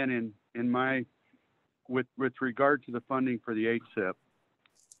 Again, with regard to the funding for the HSIP,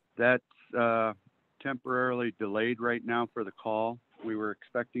 that's temporarily delayed right now for the call. We were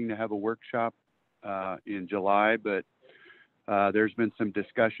expecting to have a workshop in July, but there's been some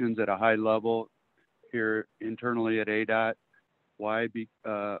discussions at a high level here internally at ADOT. Why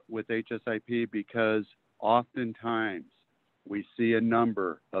with HSIP? Because oftentimes we see a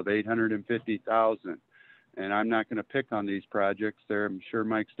number of 850,000. And I'm not going to pick on these projects there. I'm sure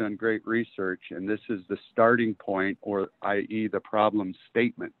Mike's done great research, and this is the starting point, or i.e. the problem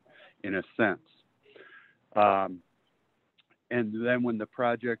statement in a sense. And then when the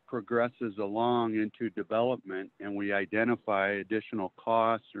project progresses along into development and we identify additional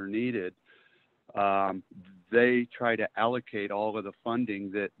costs are needed, they try to allocate all of the funding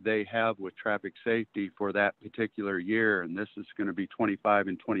that they have with traffic safety for that particular year. And this is going to be 25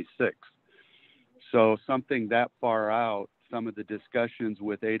 and 26. So something that far out, some of the discussions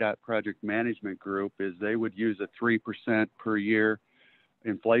with ADOT Project Management Group is they would use a 3% per year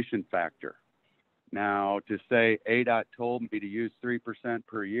inflation factor. Now, to say ADOT told me to use 3%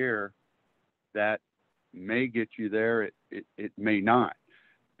 per year, that may get you there. It may not.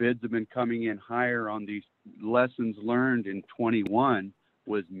 Bids have been coming in higher on these lessons learned in 21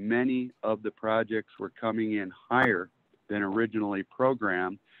 was many of the projects were coming in higher than originally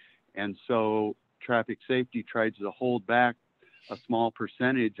programmed. And so traffic safety tries to hold back a small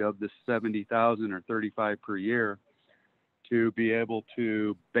percentage of the 70,000 or 35 per year to be able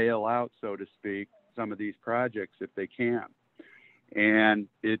to bail out, so to speak, some of these projects if they can. And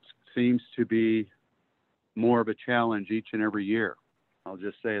it seems to be more of a challenge each and every year. I'll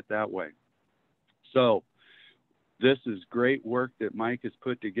just say it that way. So this is great work that Mike has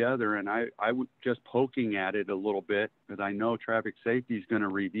put together, and I was just poking at it a little bit because I know traffic safety is going to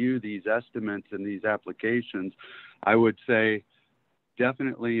review these estimates and these applications. I would say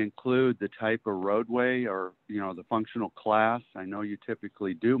definitely include the type of roadway or, the functional class. I know you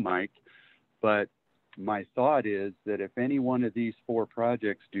typically do, Mike, but my thought is that if any one of these 4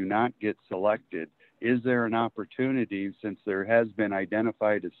 projects do not get selected, is there an opportunity, since there has been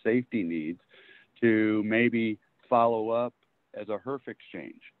identified as safety needs, to maybe follow up as a HERF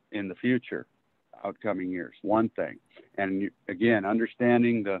exchange in the future, outcoming years? One thing. And again,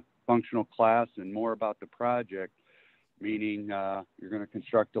 understanding the functional class and more about the project, meaning you're going to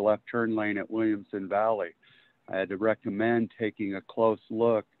construct a left turn lane at Williamson Valley. I had to recommend taking a close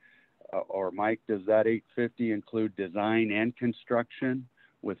look, or Mike, does that 850 include design and construction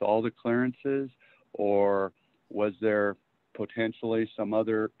with all the clearances, or was there potentially some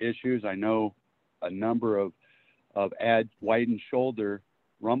other issues? I know a number of widened shoulder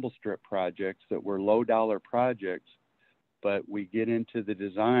rumble strip projects that were low dollar projects but we get into the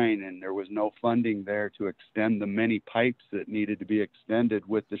design and there was no funding there to extend the many pipes that needed to be extended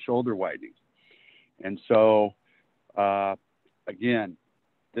with the shoulder widening. And so, again,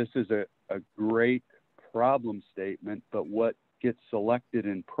 this is a great problem statement, but what gets selected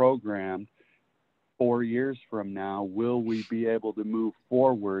and programmed 4 years from now, will we be able to move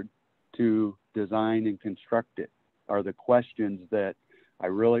forward to design and construct it, are the questions that I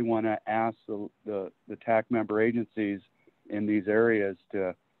really want to ask the TAC member agencies in these areas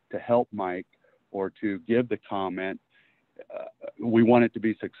to help Mike or to give the comment. We want it to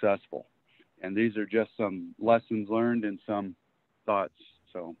be successful. And these are just some lessons learned and some thoughts.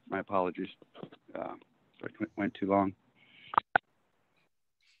 So my apologies. It went too long.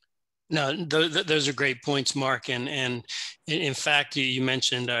 No, those are great points, Mark. And in fact, you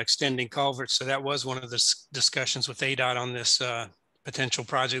mentioned extending culverts. So that was one of the discussions with ADOT on this potential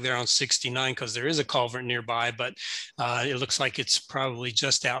project there on 69, because there is a culvert nearby, but it looks like it's probably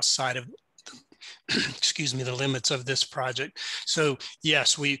just outside of excuse me, the limits of this project. So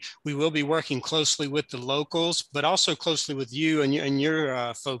yes, we will be working closely with the locals, but also closely with you and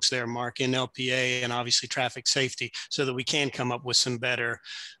your folks there, Mark, in LPA and obviously traffic safety, so that we can come up with some better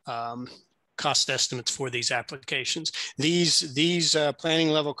cost estimates for these applications. These planning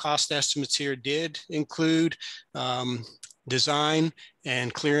level cost estimates here did include design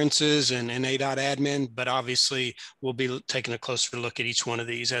and clearances and ADOT admin, but obviously we'll be taking a closer look at each one of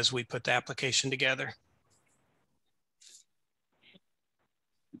these as we put the application together.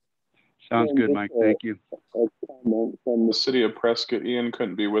 Sounds good, Mike. Thank you. A comment from the city of Prescott. Ian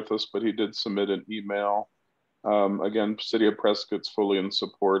couldn't be with us, but he did submit an email. Again, city of Prescott's fully in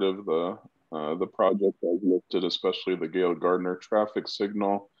support of the project as listed, especially the Gail Gardner traffic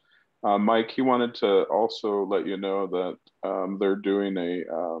signal. Mike, he wanted to also let you know that they're doing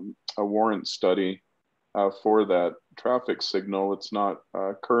a warrant study for that traffic signal. It's not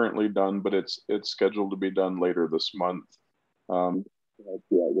currently done, but it's scheduled to be done later this month. To help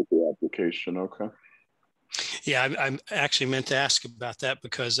you out with the application. Okay. Yeah, I actually meant to ask about that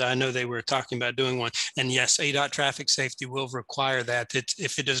because I know they were talking about doing one. And yes, ADOT traffic safety will require that.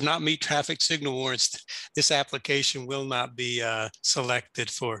 If it does not meet traffic signal warrants, this application will not be selected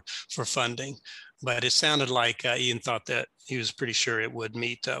for funding. But it sounded like Ian thought that he was pretty sure it would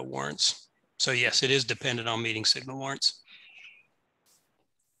meet warrants. So yes, it is dependent on meeting signal warrants.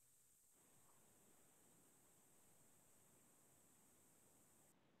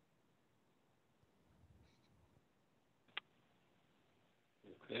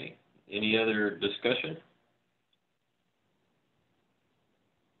 Okay, any other discussion?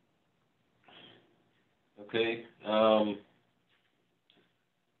 Okay,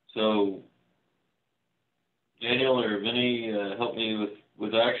 so Daniel or Vinny, help me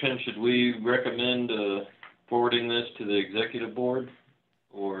with action. Should we recommend forwarding this to the executive board,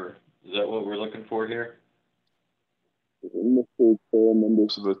 or is that what we're looking for here? Mr. Chair,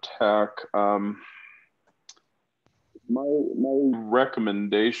 members of the TAC, my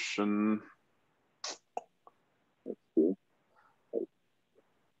recommendation, let's see,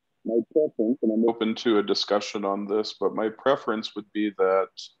 my preference, and I'm open to a discussion on this, but my preference would be that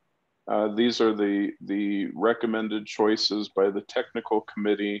these are the recommended choices by the technical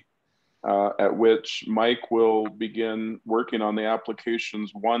committee, at which Mike will begin working on the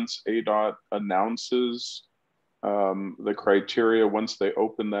applications once ADOT announces the criteria, once they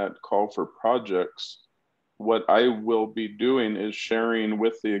open that call for projects. What I will be doing is sharing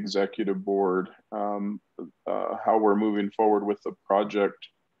with the executive board how we're moving forward with the project.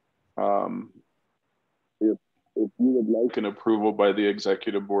 If you would like an approval by the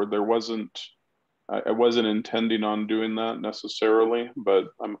executive board, I wasn't intending on doing that necessarily, but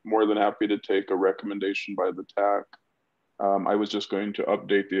I'm more than happy to take a recommendation by the TAC. I was just going to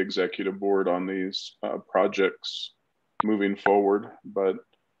update the executive board on these projects moving forward, but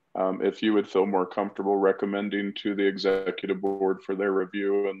if you would feel more comfortable recommending to the executive board for their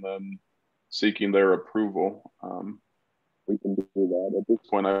review and then seeking their approval, we can do that. At this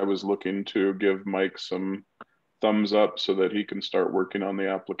point, I was looking to give Mike some thumbs up so that he can start working on the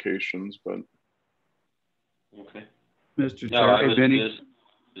applications, but. Okay. Mr. No, Chair, I was Vinny,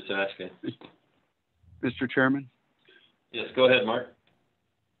 just asking. Mr. Chairman? Yes, go ahead, Mark.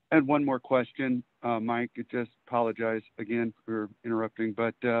 I had one more question, Mike. I just apologize again for interrupting,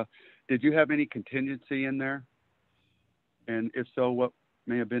 but did you have any contingency in there? And if so, what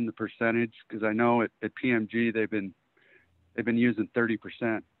may have been the percentage? Because I know at PMG they've been using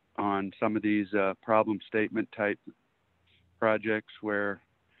 30% on some of these problem statement type projects where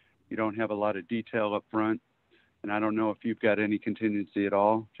you don't have a lot of detail up front. And I don't know if you've got any contingency at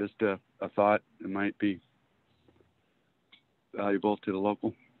all. Just a thought. It might be. valuable to the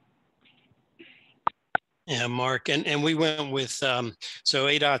local. Yeah, Mark, and we went with, so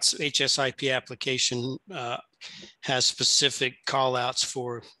ADOT's HSIP application has specific call outs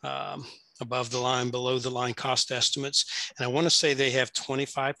for above the line, below the line cost estimates. And I want to say they have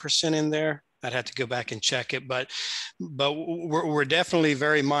 25% in there. I'd have to go back and check it, but we're definitely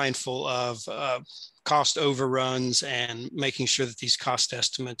very mindful of cost overruns and making sure that these cost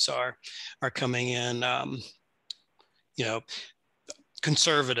estimates are coming in, you know,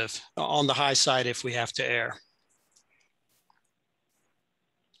 conservative, on the high side if we have to err.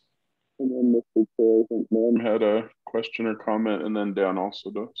 And then Mr. Chair, I think Norm had a question or comment, and then Dan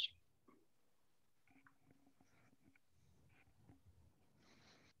also does.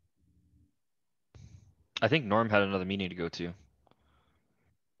 I think Norm had another meeting to go to.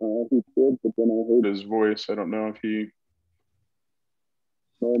 He did, but then I heard his voice. I don't know if he...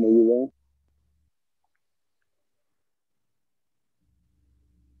 Norm, are you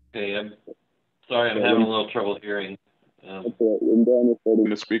there? Okay, I'm sorry, I'm having a little trouble hearing. Okay, when Dan was starting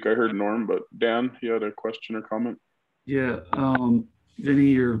to speak, I heard Norm, but Dan, you had a question or comment? Yeah, Vinny,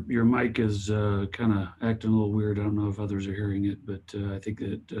 your mic is kind of acting a little weird. I don't know if others are hearing it, but I think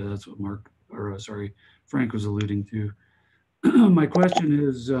that that's what Frank was alluding to. My question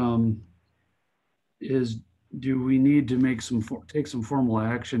is do we need to take some formal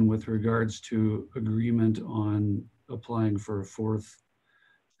action with regards to agreement on applying for a fourth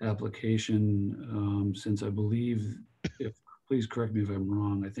application? Since I believe, please correct me if I'm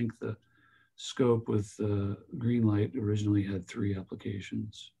wrong, I think the scope with Greenlight originally had 3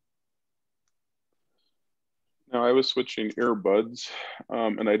 applications. No, I was switching earbuds,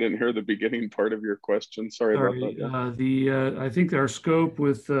 and I didn't hear the beginning part of your question. Sorry about that. I think our scope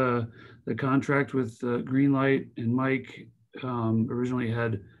with the contract with Greenlight and Mike originally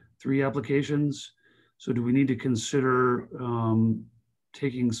had 3 applications. So do we need to consider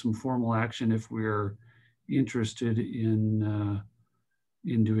taking some formal action if we're interested in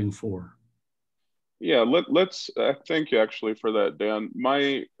doing 4? Yeah, let's thank you actually for that, Dan.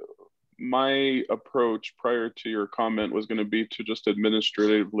 My approach prior to your comment was going to be to just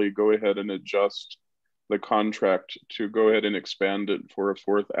administratively go ahead and adjust the contract to go ahead and expand it for a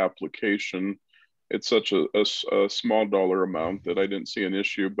 4th application. It's such a small dollar amount that I didn't see an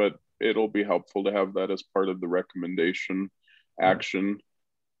issue, but it'll be helpful to have that as part of the recommendation action.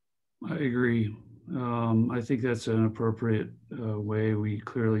 I agree. I think that's an appropriate way. We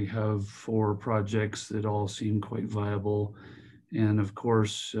clearly have 4 projects that all seem quite viable. And of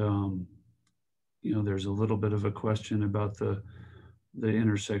course, you know, there's a little bit of a question about the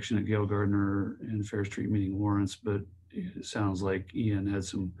intersection at Gale Gardner and Fair Street meeting warrants, but it sounds like Ian had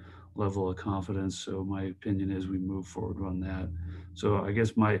some level of confidence. So my opinion is we move forward on that. So I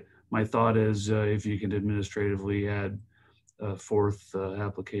guess my thought is if you can administratively add a 4th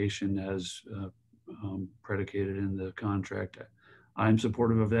application as predicated in the contract, I'm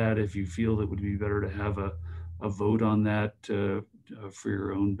supportive of that. If you feel it would be better to have a vote on that for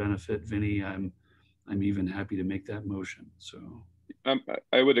your own benefit, Vinny, I'm even happy to make that motion. So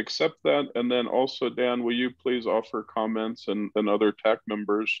I would accept that. And then also, Dan, will you please offer comments and other TAC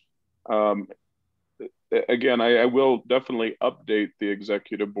members? Again, I will definitely update the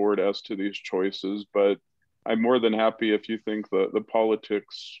executive board as to these choices, but I'm more than happy if you think the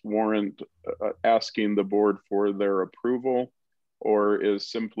politics warrant asking the board for their approval, or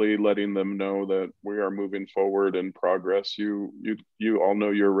is simply letting them know that we are moving forward in progress. You all know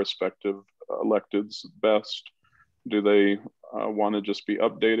your respective electeds best. Do they want to just be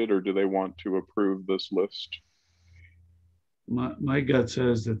updated, or do they want to approve this list? My gut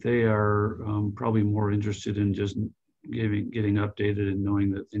says that they are probably more interested in just getting updated and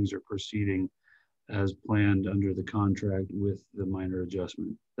knowing that things are proceeding as planned under the contract with the minor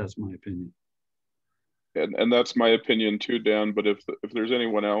adjustment. That's my opinion. And that's my opinion too, Dan, but if there's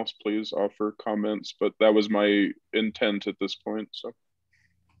anyone else, please offer comments, but that was my intent at this point, so.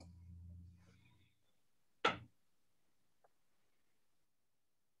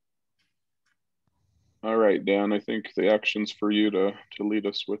 All right, Dan, I think the action's for you to lead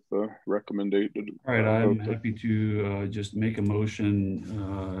us with the recommended. All right, I'm happy to just make a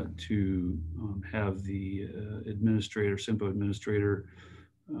motion to have the SIMPO administrator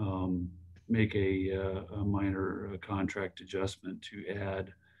make a minor contract adjustment to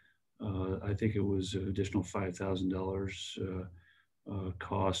add, I think it was an additional $5,000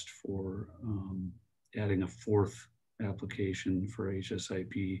 cost for adding a 4th application for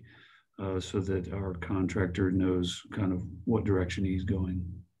HSIP. So that our contractor knows kind of what direction he's going.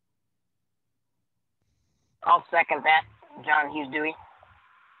 I'll second that. John Hughes Dewey.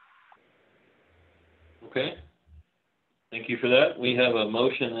 Okay. Thank you for that. We have a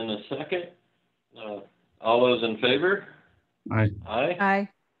motion and a second. All those in favor? Aye. Aye. Aye.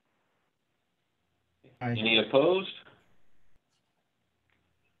 Aye. Any opposed?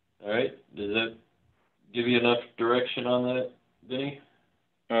 All right. Does that give you enough direction on that, Vinny?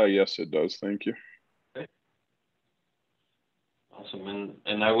 Yes, it does. Thank you. Okay. Awesome.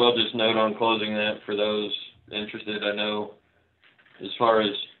 And I will just note on closing that for those interested, I know as far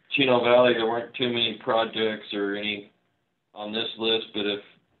as Chino Valley, there weren't too many projects or any on this list, but if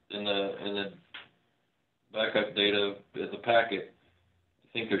in the backup data in the packet, I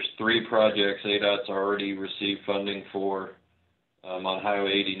think there's 3 projects ADOT's already received funding for on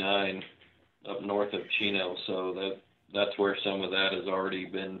Highway 89 up north of Chino. So that's where some of that has already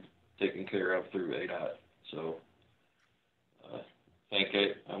been taken care of through ADOT. So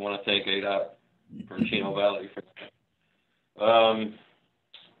I want to thank ADOT from Chino Valley for that.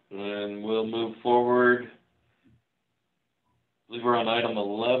 And we'll move forward. I believe we're on item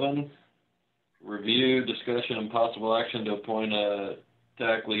 11. Review, discussion, and possible action to appoint a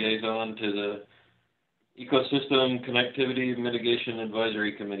TAC liaison to the Ecosystem Connectivity Mitigation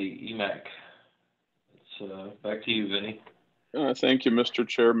Advisory Committee, EMAC. It's back to you, Vinny. Thank you, Mr.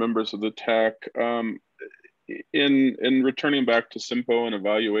 Chair, members of the TAC. In returning back to SIMPO and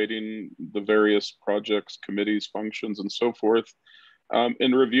evaluating the various projects, committees, functions, and so forth,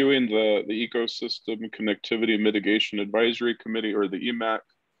 in reviewing the Ecosystem Connectivity Mitigation Advisory Committee, or the EMAC,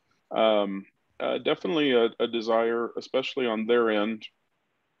 definitely a desire, especially on their end.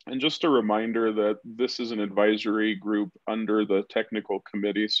 And just a reminder that this is an advisory group under the technical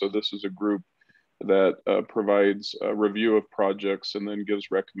committee. So this is a group that provides a review of projects and then gives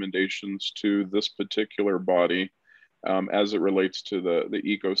recommendations to this particular body as it relates to the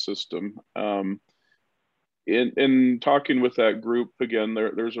ecosystem. In talking with that group, again,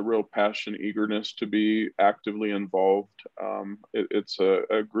 there's a real passion, eagerness to be actively involved. It's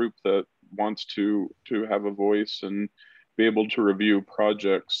a group that wants to have a voice and be able to review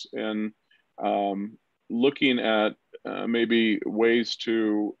projects, and looking at maybe ways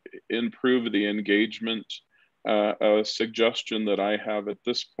to improve the engagement. A suggestion that I have at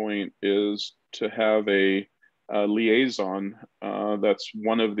this point is to have a liaison that's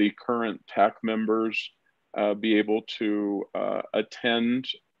one of the current TAC members be able to attend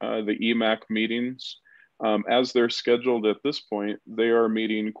the EMAC meetings. As they're scheduled at this point, they are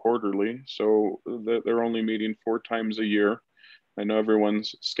meeting quarterly, so they're only meeting 4 times a year. I know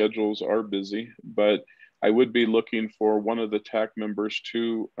everyone's schedules are busy, but I would be looking for one of the TAC members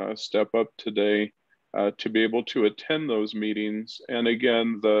to step up today to be able to attend those meetings. And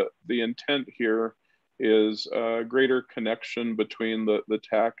again, the intent here is a greater connection between the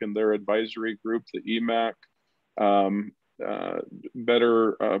TAC and their advisory group, the EMAC,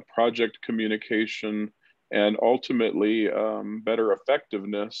 better project communication, and ultimately better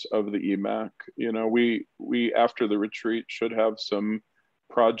effectiveness of the EMAC. You know, we after the retreat should have some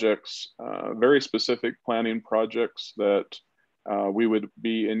projects, very specific planning projects that we would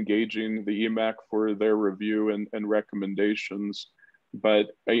be engaging the EMAC for their review and recommendations. But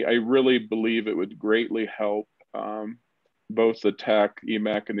I really believe it would greatly help both the TAC,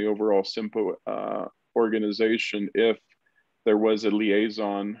 EMAC, and the overall SIMPO organization if there was a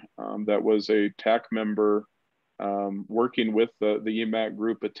liaison that was a TAC member working with the EMAC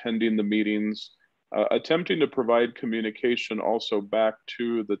group, attending the meetings, attempting to provide communication also back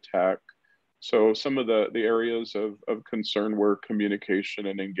to the TAC. So some of the areas of concern were communication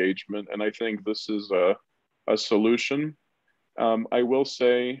and engagement, and I think this is a solution. I will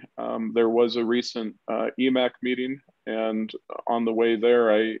say there was a recent EMAC meeting, and on the way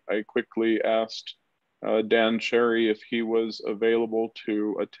there, I quickly asked Dan Cherry if he was available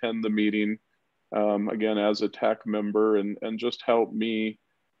to attend the meeting, again, as a TAC member, and just help me,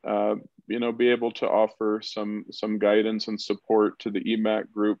 you know, be able to offer some guidance and support to the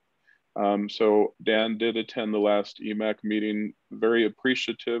EMAC group. So Dan did attend the last EMAC meeting, very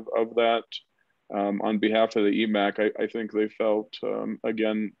appreciative of that. On behalf of the EMAC, I think they felt,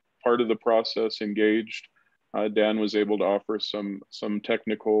 again, part of the process, engaged. Dan was able to offer some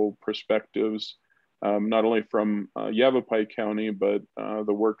technical perspectives, not only from Yavapai County, but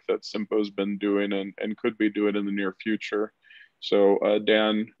the work that SIMPO's been doing and could be doing in the near future. So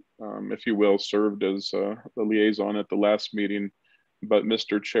Dan, if you will, served as the liaison at the last meeting, but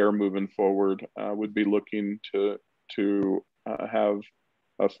Mr. Chair, moving forward, would be looking to have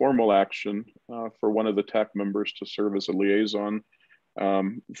a formal action for one of the TAC members to serve as a liaison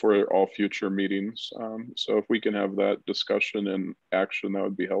for all future meetings. So if we can have that discussion and action, that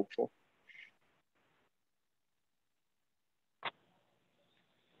would be helpful.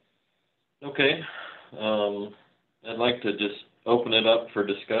 Okay. I'd like to just open it up for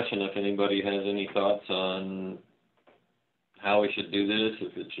discussion if anybody has any thoughts on how we should do this,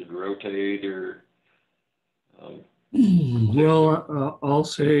 if it should rotate or. Well, I'll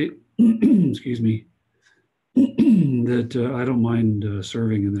say, excuse me, that I don't mind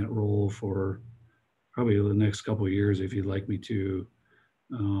serving in that role for probably the next couple of years if you'd like me to,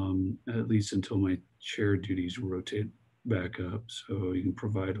 at least until my chair duties rotate back up. So you can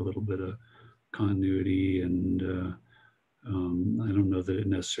provide a little bit of continuity, and I don't know that it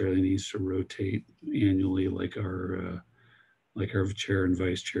necessarily needs to rotate annually like our chair and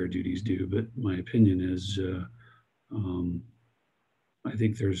vice chair duties do. But my opinion is, I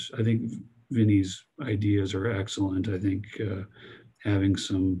think Vinny's ideas are excellent. I think having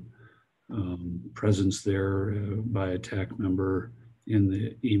some presence there by a TAC member in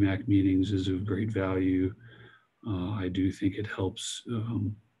the EMAC meetings is of great value. I do think it helps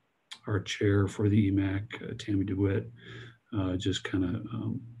our chair for the EMAC, Tammy DeWitt, just kind of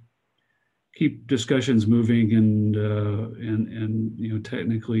keep discussions moving, and you know,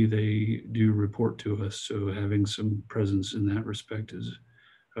 technically they do report to us, so having some presence in that respect is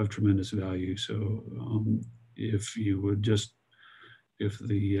of tremendous value. So if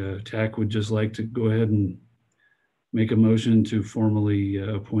the TAC would just like to go ahead and make a motion to formally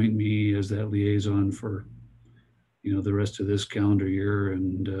appoint me as that liaison for, you know, the rest of this calendar year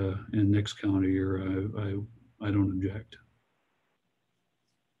and next calendar year, I don't object.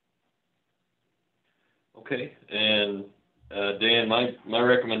 Okay, and Dan, my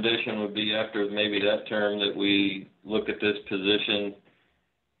recommendation would be after maybe that term that we look at this position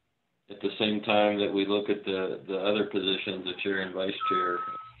at the same time that we look at the other positions, the chair and vice chair,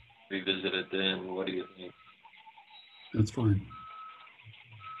 revisit it then. What do you think? That's fine.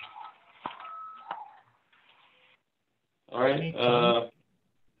 All right.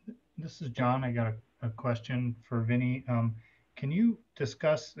 This is John. I got a question for Vinny. Can you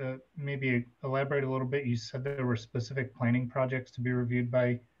discuss, maybe elaborate a little bit? You said there were specific planning projects to be reviewed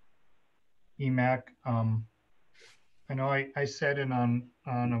by EMAC. I know I sat in on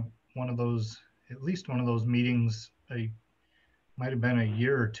one of those, at least one of those meetings, might have been a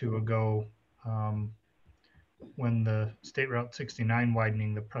year or two ago, when the State Route 69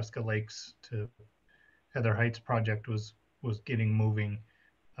 widening the Prescott Lakes to Heather Heights project was getting moving.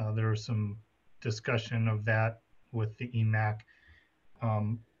 There was some discussion of that with the EMAC.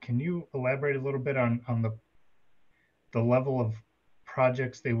 Can you elaborate a little bit on the level of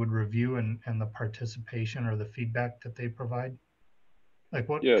projects they would review and the participation or the feedback that they provide? Like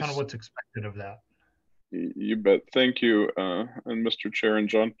what Yes. kind of what's expected of that? You bet. Thank you, and Mr. Chair and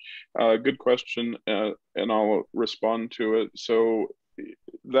John. Good question, and I'll respond to it. So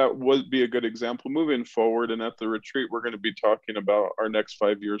that would be a good example moving forward. And at the retreat, we're going to be talking about our next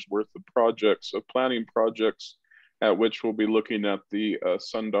 5 years worth of projects, of planning projects, at which we'll be looking at the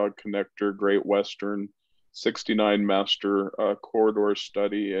Sundog Connector, Great Western 69 Master Corridor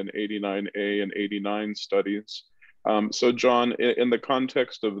Study, and 89A and 89 studies. So John, in the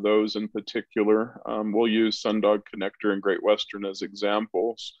context of those in particular, we'll use Sundog Connector and Great Western as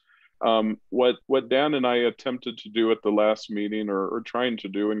examples. What Dan and I attempted to do at the last meeting, or trying to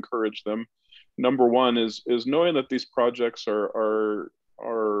do, encourage them. Number one is knowing that these projects are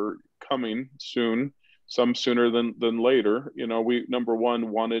coming soon, some sooner than later. You know, we, number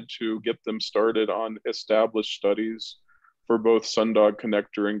one, wanted to get them started on established studies for both Sundog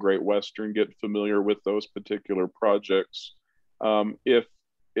Connector and Great Western, get familiar with those particular projects. If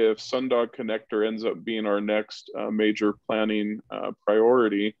Sundog Connector ends up being our next major planning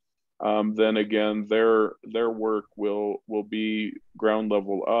priority, then again, their work will be ground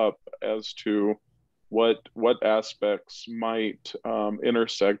level up as to what aspects might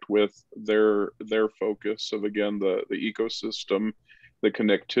intersect with their focus of, again, the ecosystem, the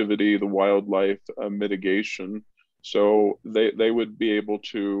connectivity, the wildlife mitigation. So they would be able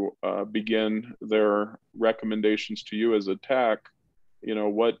to begin their recommendations to you as a TAC. You know,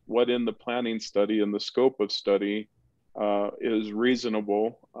 what in the planning study and the scope of study is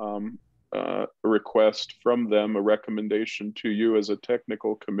reasonable, a request from them, a recommendation to you as a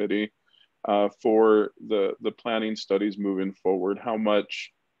technical committee for the planning studies moving forward. How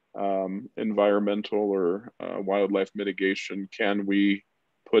much environmental or wildlife mitigation can we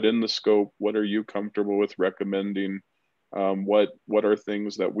put in the scope? What are you comfortable with recommending? What are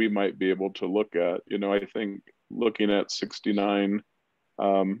things that we might be able to look at? You know, I think looking at 69,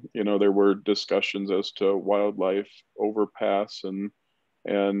 you know, there were discussions as to wildlife overpass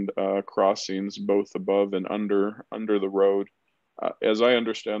and crossings both above and under the road. As I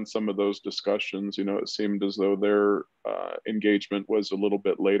understand some of those discussions, you know, it seemed as though their engagement was a little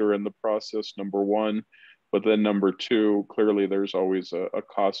bit later in the process, number one. But then number two, clearly there's always a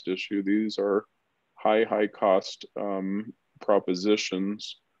cost issue. These are high cost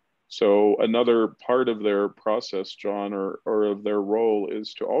propositions. So another part of their process, John, or of their role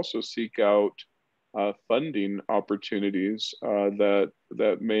is to also seek out funding opportunities that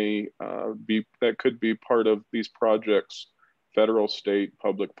could be part of these projects, federal, state,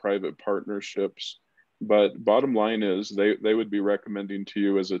 public-private partnerships. But bottom line is they would be recommending to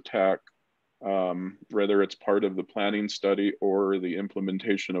you as a TAC, whether it's part of the planning study or the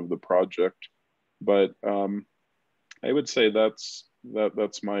implementation of the project. But I would say that's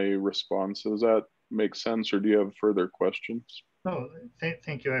my response. Does that make sense, or do you have further questions? No,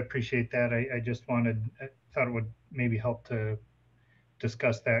 thank you. I appreciate that. I thought it would maybe help to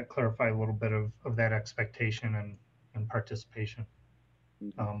discuss that, clarify a little bit of that expectation and participation.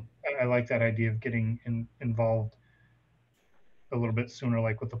 I like that idea of getting involved a little bit sooner,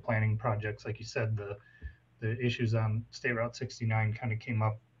 like with the planning projects. Like you said, the issues on State Route 69 kind of came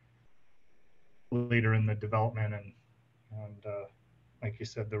up later in the development, and like you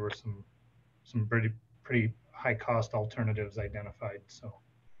said, there were some pretty high cost alternatives identified. So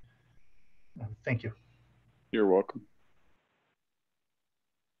thank you. You're welcome.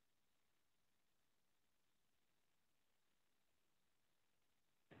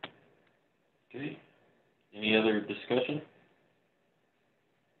 Okay. Any other discussion?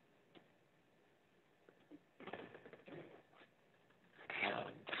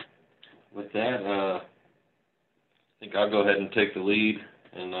 With that, I think I'll go ahead and take the lead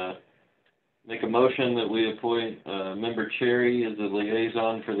and make a motion that we appoint Member Cherry as the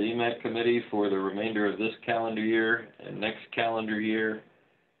liaison for the EMAC committee for the remainder of this calendar year and next calendar year.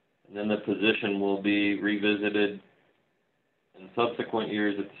 And then the position will be revisited in subsequent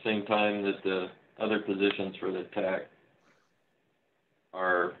years at the same time that the other positions for the TAC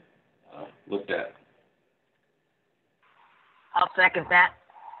are looked at. I'll second that.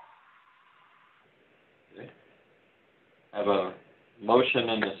 Okay. I have a motion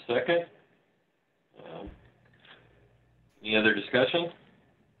and a second. Any other discussion?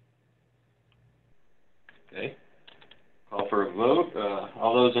 Okay. Call for a vote.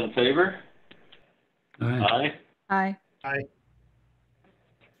 All those in favor? Aye. Aye. Aye.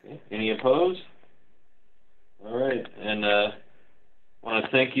 Okay. Any opposed? All right. And want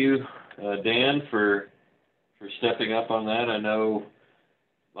to thank you, Dan, for stepping up on that. I know,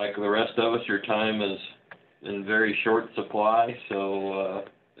 like the rest of us, your time is in very short supply, so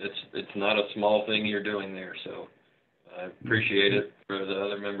it's not a small thing you're doing there. So I appreciate it for the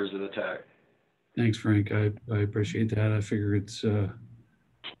other members of the TAC. Thanks, Frank. I appreciate that. I figure it's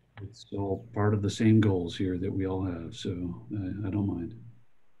all part of the same goals here that we all have, so I don't mind.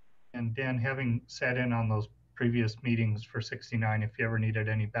 And Dan, having sat in on those previous meetings for 69, if you ever needed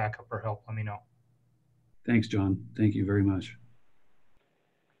any backup or help, let me know. Thanks, John. Thank you very much.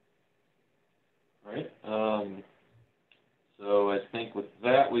 All right. So I think with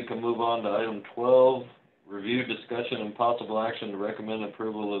that, we can move on to item 12, review, discussion, and possible action to recommend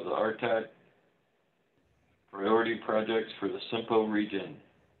approval of the RTAC priority projects for the SIMPO region.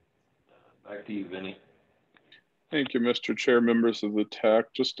 Back to you, Vinny. Thank you, Mr. Chair, members of the TAC.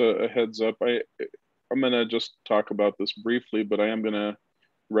 Just a heads up, I'm going to just talk about this briefly, but I am going to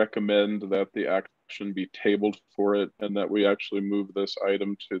recommend that the action be tabled for it and that we actually move this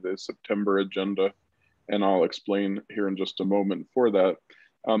item to the September agenda. And I'll explain here in just a moment for that.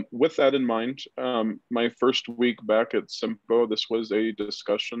 With that in mind, my first week back at SIMPO, this was a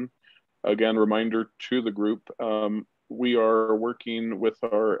discussion. Again, reminder to the group, we are working with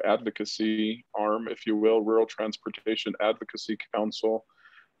our advocacy arm, if you will, Rural Transportation Advocacy Council,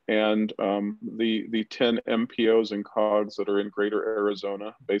 and the 10 MPOs and COGs that are in Greater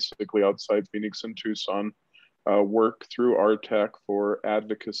Arizona, basically outside Phoenix and Tucson, work through RTAC for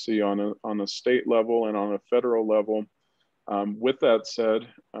advocacy on a state level and on a federal level. With that said,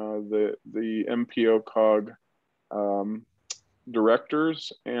 the MPO COG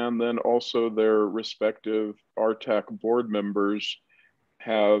directors and then also their respective RTAC board members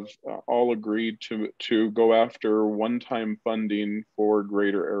have all agreed to go after one-time funding for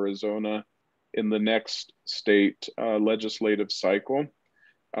Greater Arizona in the next state legislative cycle.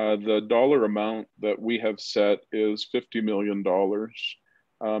 The dollar amount that we have set is $50 million.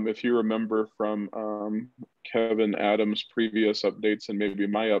 If you remember from Kevin Adams' previous updates and maybe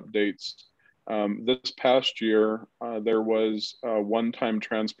my updates, this past year, there was one-time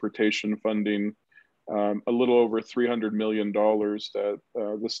transportation funding, a little over $300 million that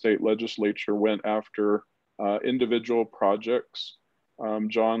the state legislature went after individual projects.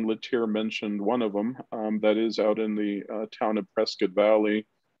 John Latier mentioned one of them that is out in the town of Prescott Valley.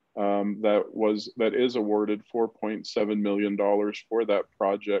 that is awarded $4.7 million for that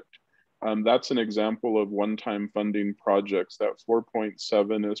project. That's an example of one-time funding projects. That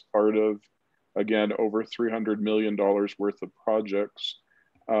 4.7 is part of, again, over $300 million worth of projects.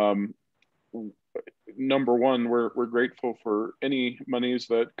 Number one, we're grateful for any monies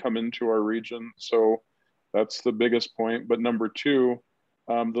that come into our region. So that's the biggest point. But number two,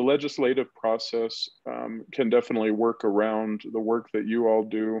 the legislative process can definitely work around the work that you all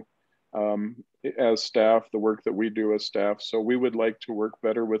do as staff, the work that we do as staff. So we would like to work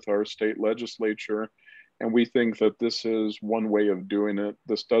better with our state legislature. And we think that this is one way of doing it.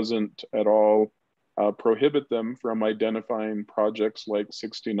 This doesn't at all prohibit them from identifying projects like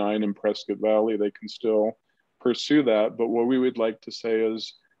 69 in Prescott Valley. They can still pursue that. But what we would like to say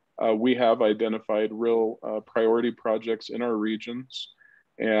is we have identified real priority projects in our regions.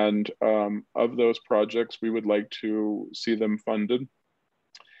 And of those projects, we would like to see them funded.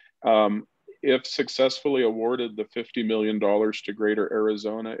 If successfully awarded the $50 million to Greater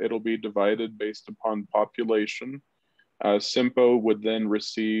Arizona, it'll be divided based upon population. SIMPO would then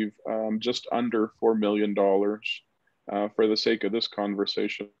receive just under $4 million. For the sake of this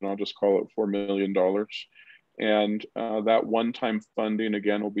conversation, I'll just call it $4 million. And that one-time funding,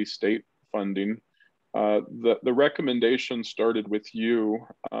 again, will be state funding. The recommendation started with you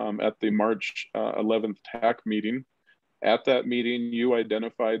at the March 11th TAC meeting. At that meeting, you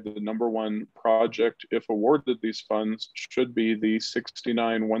identified the number one project, if awarded these funds, should be the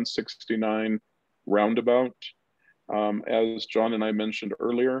 69-169 roundabout. As John and I mentioned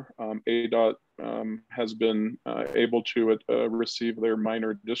earlier, ADOT has been able to receive their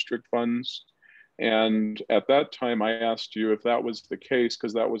minor district funds. And at that time, I asked you if that was the case,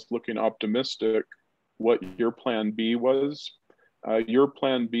 because that was looking optimistic, what your plan B was. Your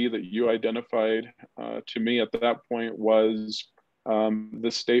plan B that you identified to me at that point was the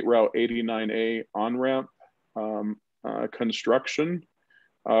State Route 89A on-ramp construction.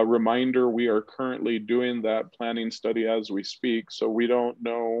 Reminder, we are currently doing that planning study as we speak, so we don't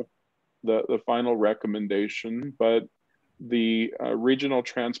know the final recommendation, but the regional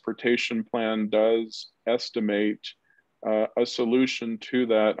transportation plan does estimate a solution to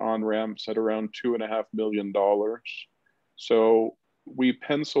that on-ramps at around $2.5 million. So we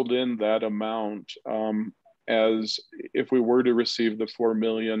penciled in that amount as if we were to receive the 4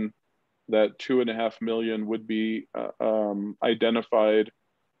 million, that 2.5 million would be identified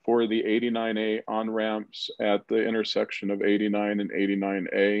for the 89A on-ramps at the intersection of 89 and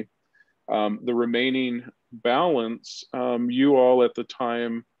 89A. The remaining balance, you all at the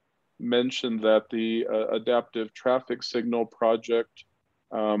time mentioned that the adaptive traffic signal project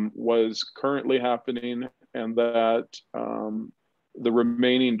was currently happening, and that the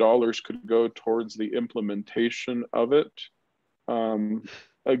remaining dollars could go towards the implementation of it.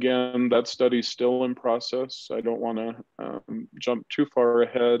 Again, that study's still in process. I don't want to jump too far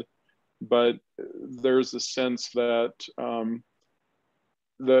ahead, but there's a sense that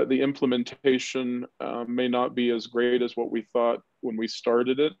the implementation may not be as great as what we thought when we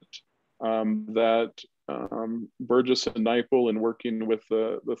started it. That Burgess and Nipel, in working with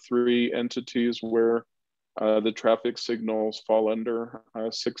the three entities where the traffic signals fall under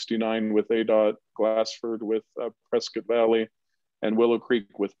 69 with ADOT, Glassford with Prescott Valley, and Willow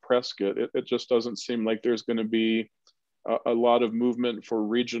Creek with Prescott, it just doesn't seem like there's going to be a lot of movement for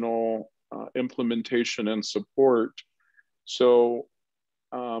regional implementation and support. So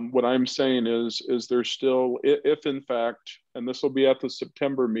what I'm saying is there's still, if in fact, and this will be at the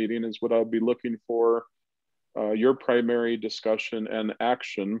September meeting, is what I'll be looking for your primary discussion and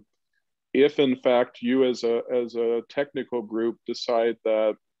action. If in fact you as a technical group decide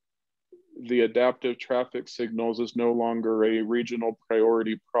that the adaptive traffic signals is no longer a regional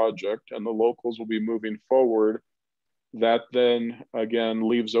priority project and the locals will be moving forward, that then again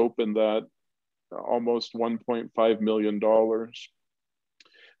leaves open that almost $1.5 million.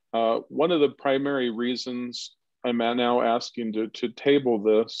 One of the primary reasons I'm now asking to table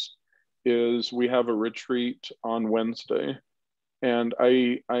this is we have a retreat on Wednesday. And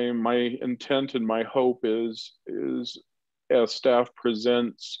my intent and my hope is as staff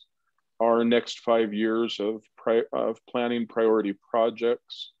presents our next 5 years of planning priority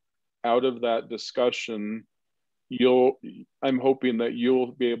projects, out of that discussion, I'm hoping that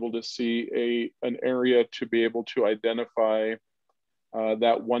you'll be able to see an area to be able to identify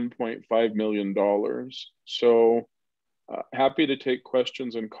that $1.5 million. So happy to take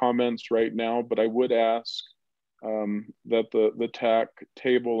questions and comments right now, but I would ask that the TAC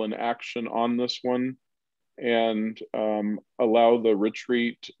table an action on this one and allow the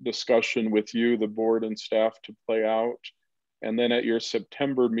retreat discussion with you, the board and staff, to play out. And then at your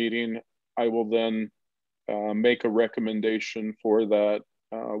September meeting, I will then make a recommendation for that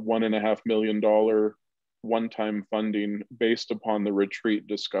 $1.5 million one-time funding based upon the retreat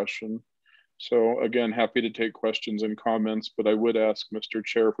discussion. So again, happy to take questions and comments, but I would ask Mr.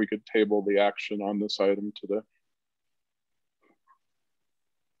 Chair if we could table the action on this item today.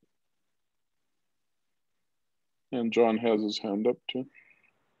 And John has his hand up too.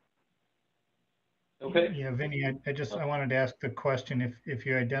 Okay. Yeah, Vinny, I wanted to ask the question, if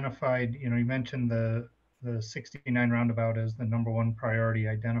you identified, you mentioned the 69 roundabout as the #1 priority,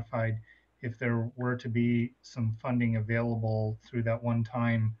 identified if there were to be some funding available through that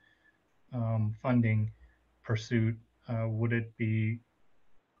one-time funding pursuit, would it be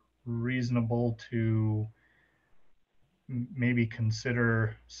reasonable to maybe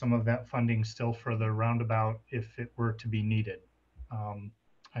consider some of that funding still for the roundabout if it were to be needed?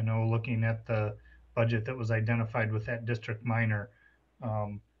 I know looking at the budget that was identified with that district minor,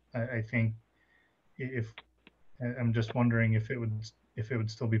 I think I'm just wondering if it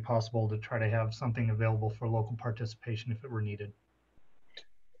would still be possible to try to have something available for local participation if it were needed.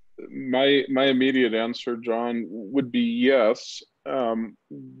 My immediate answer, John, would be yes.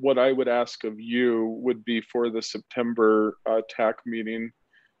 What I would ask of you would be for the September TAC meeting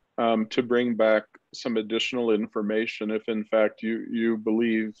to bring back some additional information if in fact you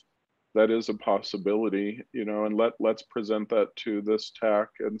believe that is a possibility, and let's present that to this TAC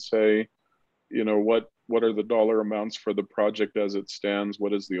and say, what are the dollar amounts for the project as it stands?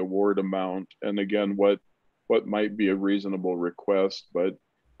 What is the award amount? And again, what might be a reasonable request? But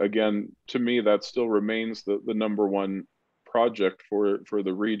again, to me, that still remains the #1 project for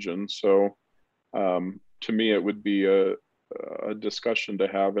the region. So to me, it would be a discussion to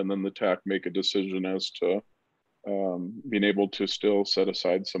have, and then the TAC make a decision as to being able to still set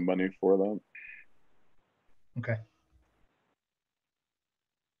aside some money for that. Okay.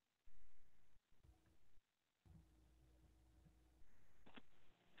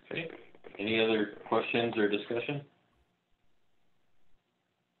 Okay. Any other questions or discussion?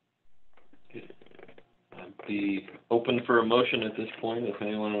 I'd be open for a motion at this point if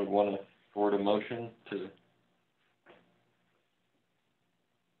anyone would want to forward a motion to.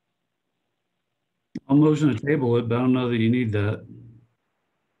 I'll motion to table it, but I don't know that you need that.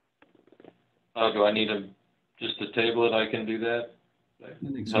 Oh, do I need just to table it? I can do that?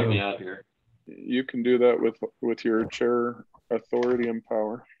 Help me out here. You can do that with your chair authority and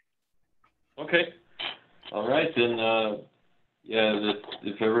power. Okay. All right, then, yeah,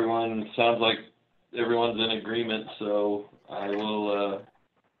 if everyone, sounds like everyone's in agreement, so I will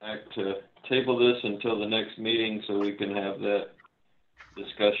act to table this until the next meeting so we can have that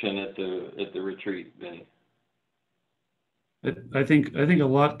discussion at the retreat, Vinny. I think a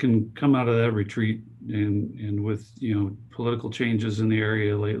lot can come out of that retreat, and with political changes in the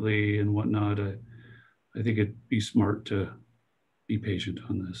area lately and whatnot, I think it'd be smart to be patient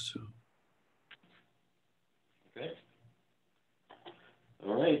on this. So. Okay.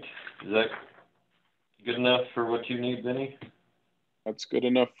 All right. Is that good enough for what you need, Vinny? That's good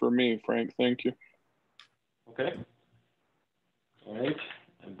enough for me, Frank. Thank you. Okay. All right.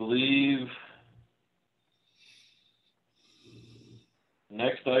 I believe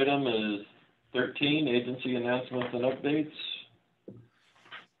next item is 13, agency announcements and updates.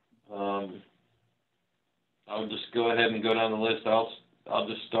 I'll just go ahead and go down the list. I'll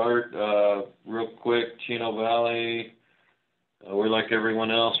just start real quick. Chino Valley, we're like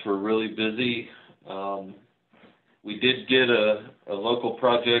everyone else, we're really busy. We did get a local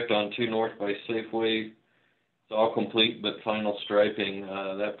project on 2 North by Safeway. It's all complete, but final striping.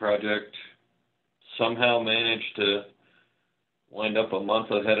 That project somehow managed to wind up a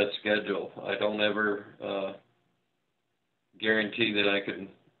month ahead of schedule. I don't ever guarantee that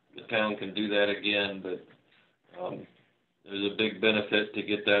the town can do that again, but there's a big benefit to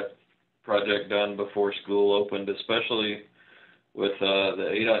get that project done before school opened, especially with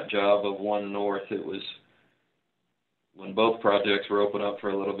the ADOT job of 1 North. It was, when both projects were open up for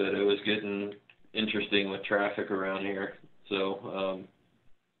a little bit, it was getting interesting with traffic around here. So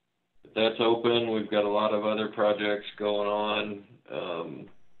if that's open, we've got a lot of other projects going on,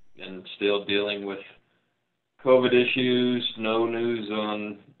 and still dealing with COVID issues. No news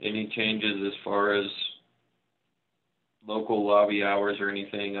on any changes as far as local lobby hours or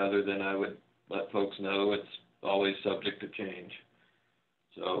anything, other than I would let folks know it's always subject to change.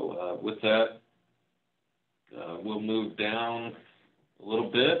 So with that, we'll move down a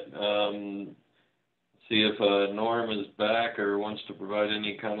little bit, see if Norm is back or wants to provide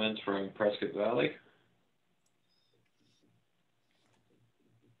any comments from Prescott Valley.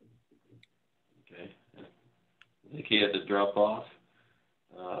 Okay. I think he had to drop off.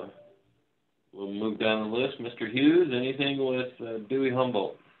 We'll move down the list. Mr. Hughes, anything with Dewey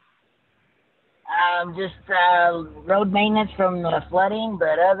Humboldt? Just road maintenance from the flooding,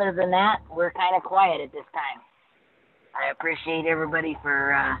 but other than that, we're kind of quiet at this time. I appreciate everybody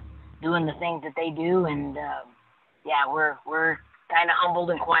for doing the things that they do, and yeah, we're kind of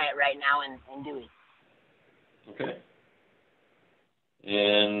humbled and quiet right now in Dewey. Okay.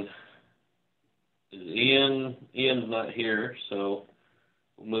 And Ian's not here, so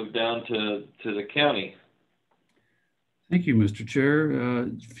we'll move down to the county. Thank you, Mr. Chair. A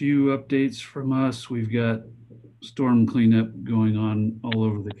few updates from us. We've got storm cleanup going on all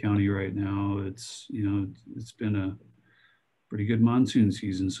over the county right now. It's been a pretty good monsoon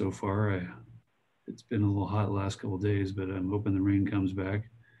season so far. It's been a little hot the last couple of days, but I'm hoping the rain comes back.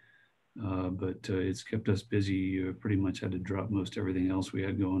 But it's kept us busy. Pretty much had to drop most everything else we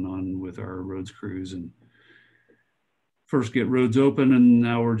had going on with our roads crews and first get roads open, and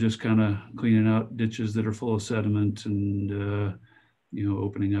now we're just kind of cleaning out ditches that are full of sediment and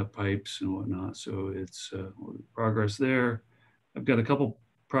opening up pipes and whatnot. So it's progress there. I've got a couple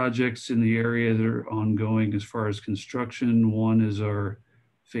projects in the area that are ongoing as far as construction. One is our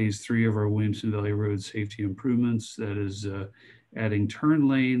phase 3 of our Williamson Valley Road safety improvements. That is adding turn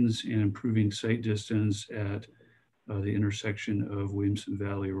lanes and improving sight distance at the intersection of Williamson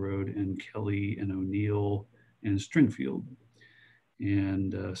Valley Road and Kelly and O'Neill and Stringfield.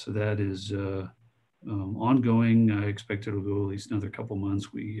 And so that is ongoing. I expect it'll go at least another couple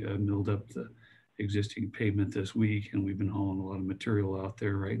months. We milled up the existing pavement this week, and we've been hauling a lot of material out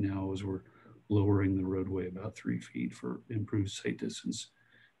there right now as we're lowering the roadway about 3 feet for improved sight distance.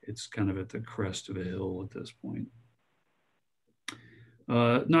 It's kind of at the crest of a hill at this point.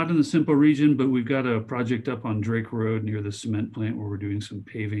 Not in the Simcoe region, but we've got a project up on Drake Road near the cement plant where we're doing some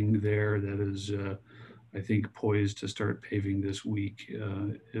paving there. That is, I think, poised to start paving this week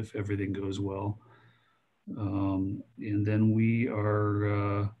if everything goes well. And then we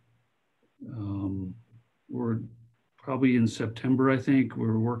are, we're probably in September, I think.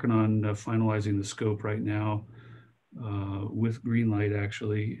 We're working on finalizing the scope right now with Greenlight,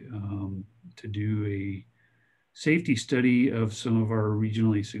 actually, to do a safety study of some of our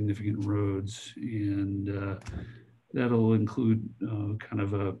regionally significant roads. And that'll include kind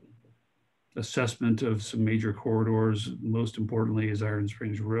of a assessment of some major corridors. Most importantly is Iron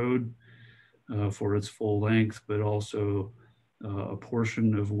Springs Road for its full length, but also a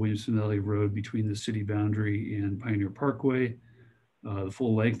portion of Williamson Valley Road between the city boundary and Pioneer Parkway, the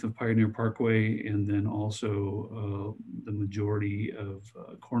full length of Pioneer Parkway, and then also the majority of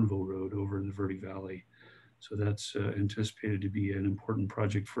Cornville Road over in the Verde Valley. So that's anticipated to be an important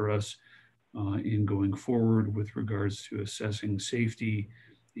project for us in going forward with regards to assessing safety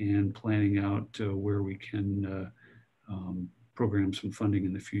and planning out where we can program some funding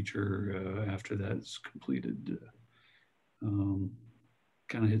in the future after that's completed.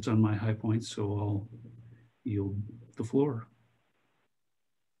 Kind of hits on my high points, so I'll yield the floor.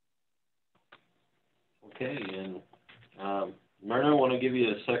 Okay, and Myrna, I want to give you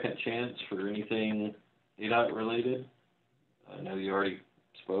a second chance for anything ADOT related. I know you already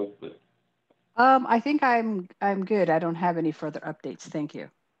spoke, but I think I'm good. I don't have any further updates. Thank you.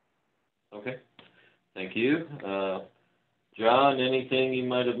 okay, thank you. John, anything you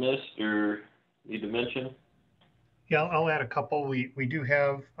might have missed or need to mention? Yeah, I'll add a couple. We do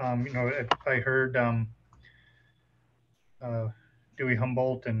have, I heard Dewey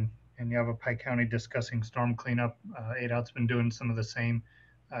Humboldt and Yavapai County discussing storm cleanup. ADOT's been doing some of the same.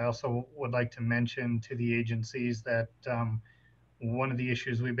 I also would like to mention to the agencies that one of the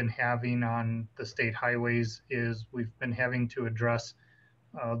issues we've been having on the state highways is we've been having to address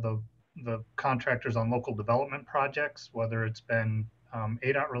the contractors on local development projects, whether it's been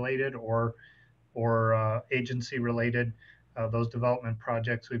ADOT related or agency related. Those development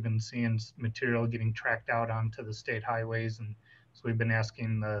projects, we've been seeing material getting tracked out onto the state highways, and so we've been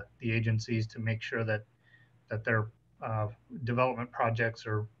asking the agencies to make sure that their development projects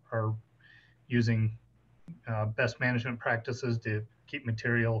are using best management practices to keep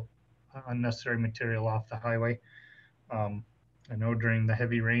unnecessary material off the highway. I know during the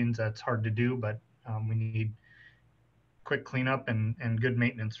heavy rains that's hard to do, but we need quick cleanup and good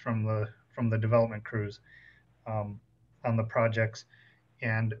maintenance from the development crews on the projects.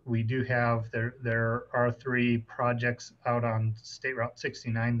 And we do have, there are 3 projects out on State Route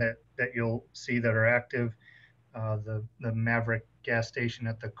 69 that you'll see that are active. The Maverick gas station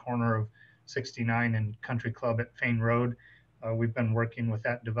at the corner of 69 and Country Club at Fane Road. We've been working with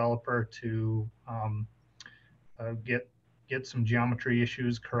that developer to get some geometry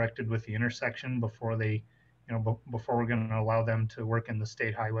issues corrected with the intersection before they before we're going to allow them to work in the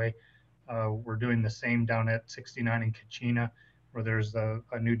state highway. We're doing the same down at 69 in Kachina, where there's a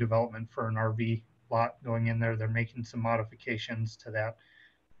new development for an RV lot going in there. They're making some modifications to that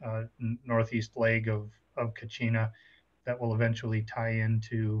northeast leg of Kachina that will eventually tie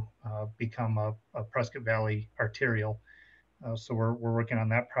into become a Prescott Valley arterial. So we're working on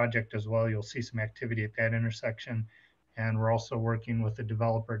that project as well. You'll see some activity at that intersection. And we're also working with a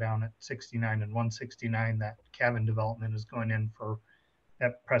developer down at 69 and 169. That cabin development is going in for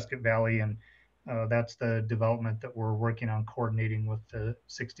at Prescott Valley. And that's the development that we're working on coordinating with the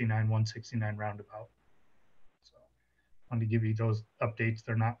 69, 169 roundabout. So I wanted to give you those updates.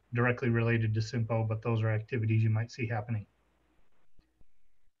 They're not directly related to SIMPO, but those are activities you might see happening.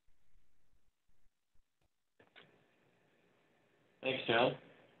 Thanks, John.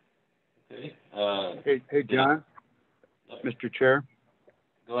 Okay. Hey, John. Mr. Chair.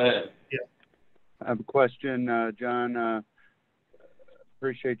 Go ahead. Yeah. I have a question, John.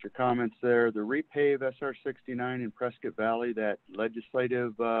 Appreciate your comments there. The repave SR 69 in Prescott Valley, that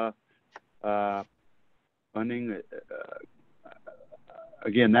legislative funding,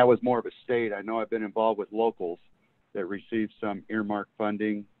 again, that was more of a state. I know I've been involved with locals that received some earmark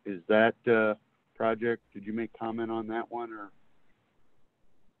funding. Is that project, did you make comment on that one, or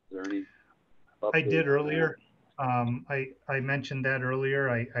is there any? I did earlier. I mentioned that earlier.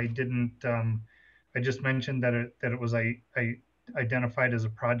 I didn't. I just mentioned that it was I identified as a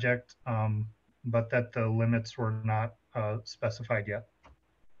project, but that the limits were not specified yet.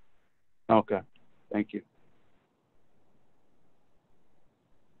 Okay, thank you.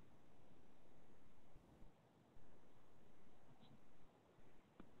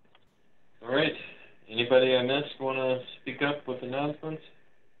 All right. Anybody I missed want to speak up with announcements?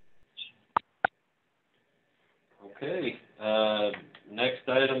 Okay. Next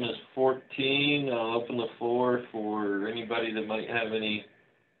item is 14. I'll open the floor for anybody that might have any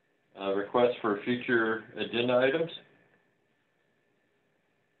requests for future agenda items.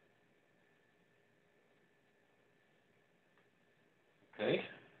 Okay.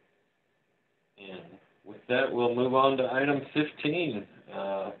 And with that, we'll move on to item 15.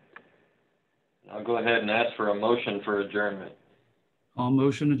 I'll go ahead and ask for a motion for adjournment. I'll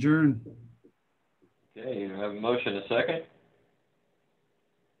motion adjourn. Okay, you have a motion, a second?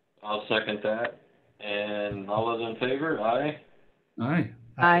 I'll second that. And all those in favor, aye? Aye.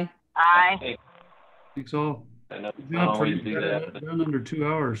 Aye. Aye. Okay. Thanks all. I know Good we job, always Frank. do Got that. it done under 2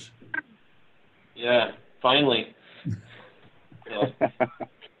 hours. Yeah, finally.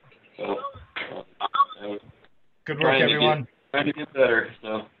 Good work, everyone. Trying to get better.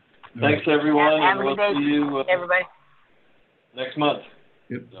 So, thanks everyone, Have and a we'll good day, see you everybody. next month.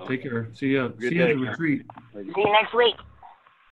 Yep. So. Take care. See ya. Good See you at day. the retreat. See you next week.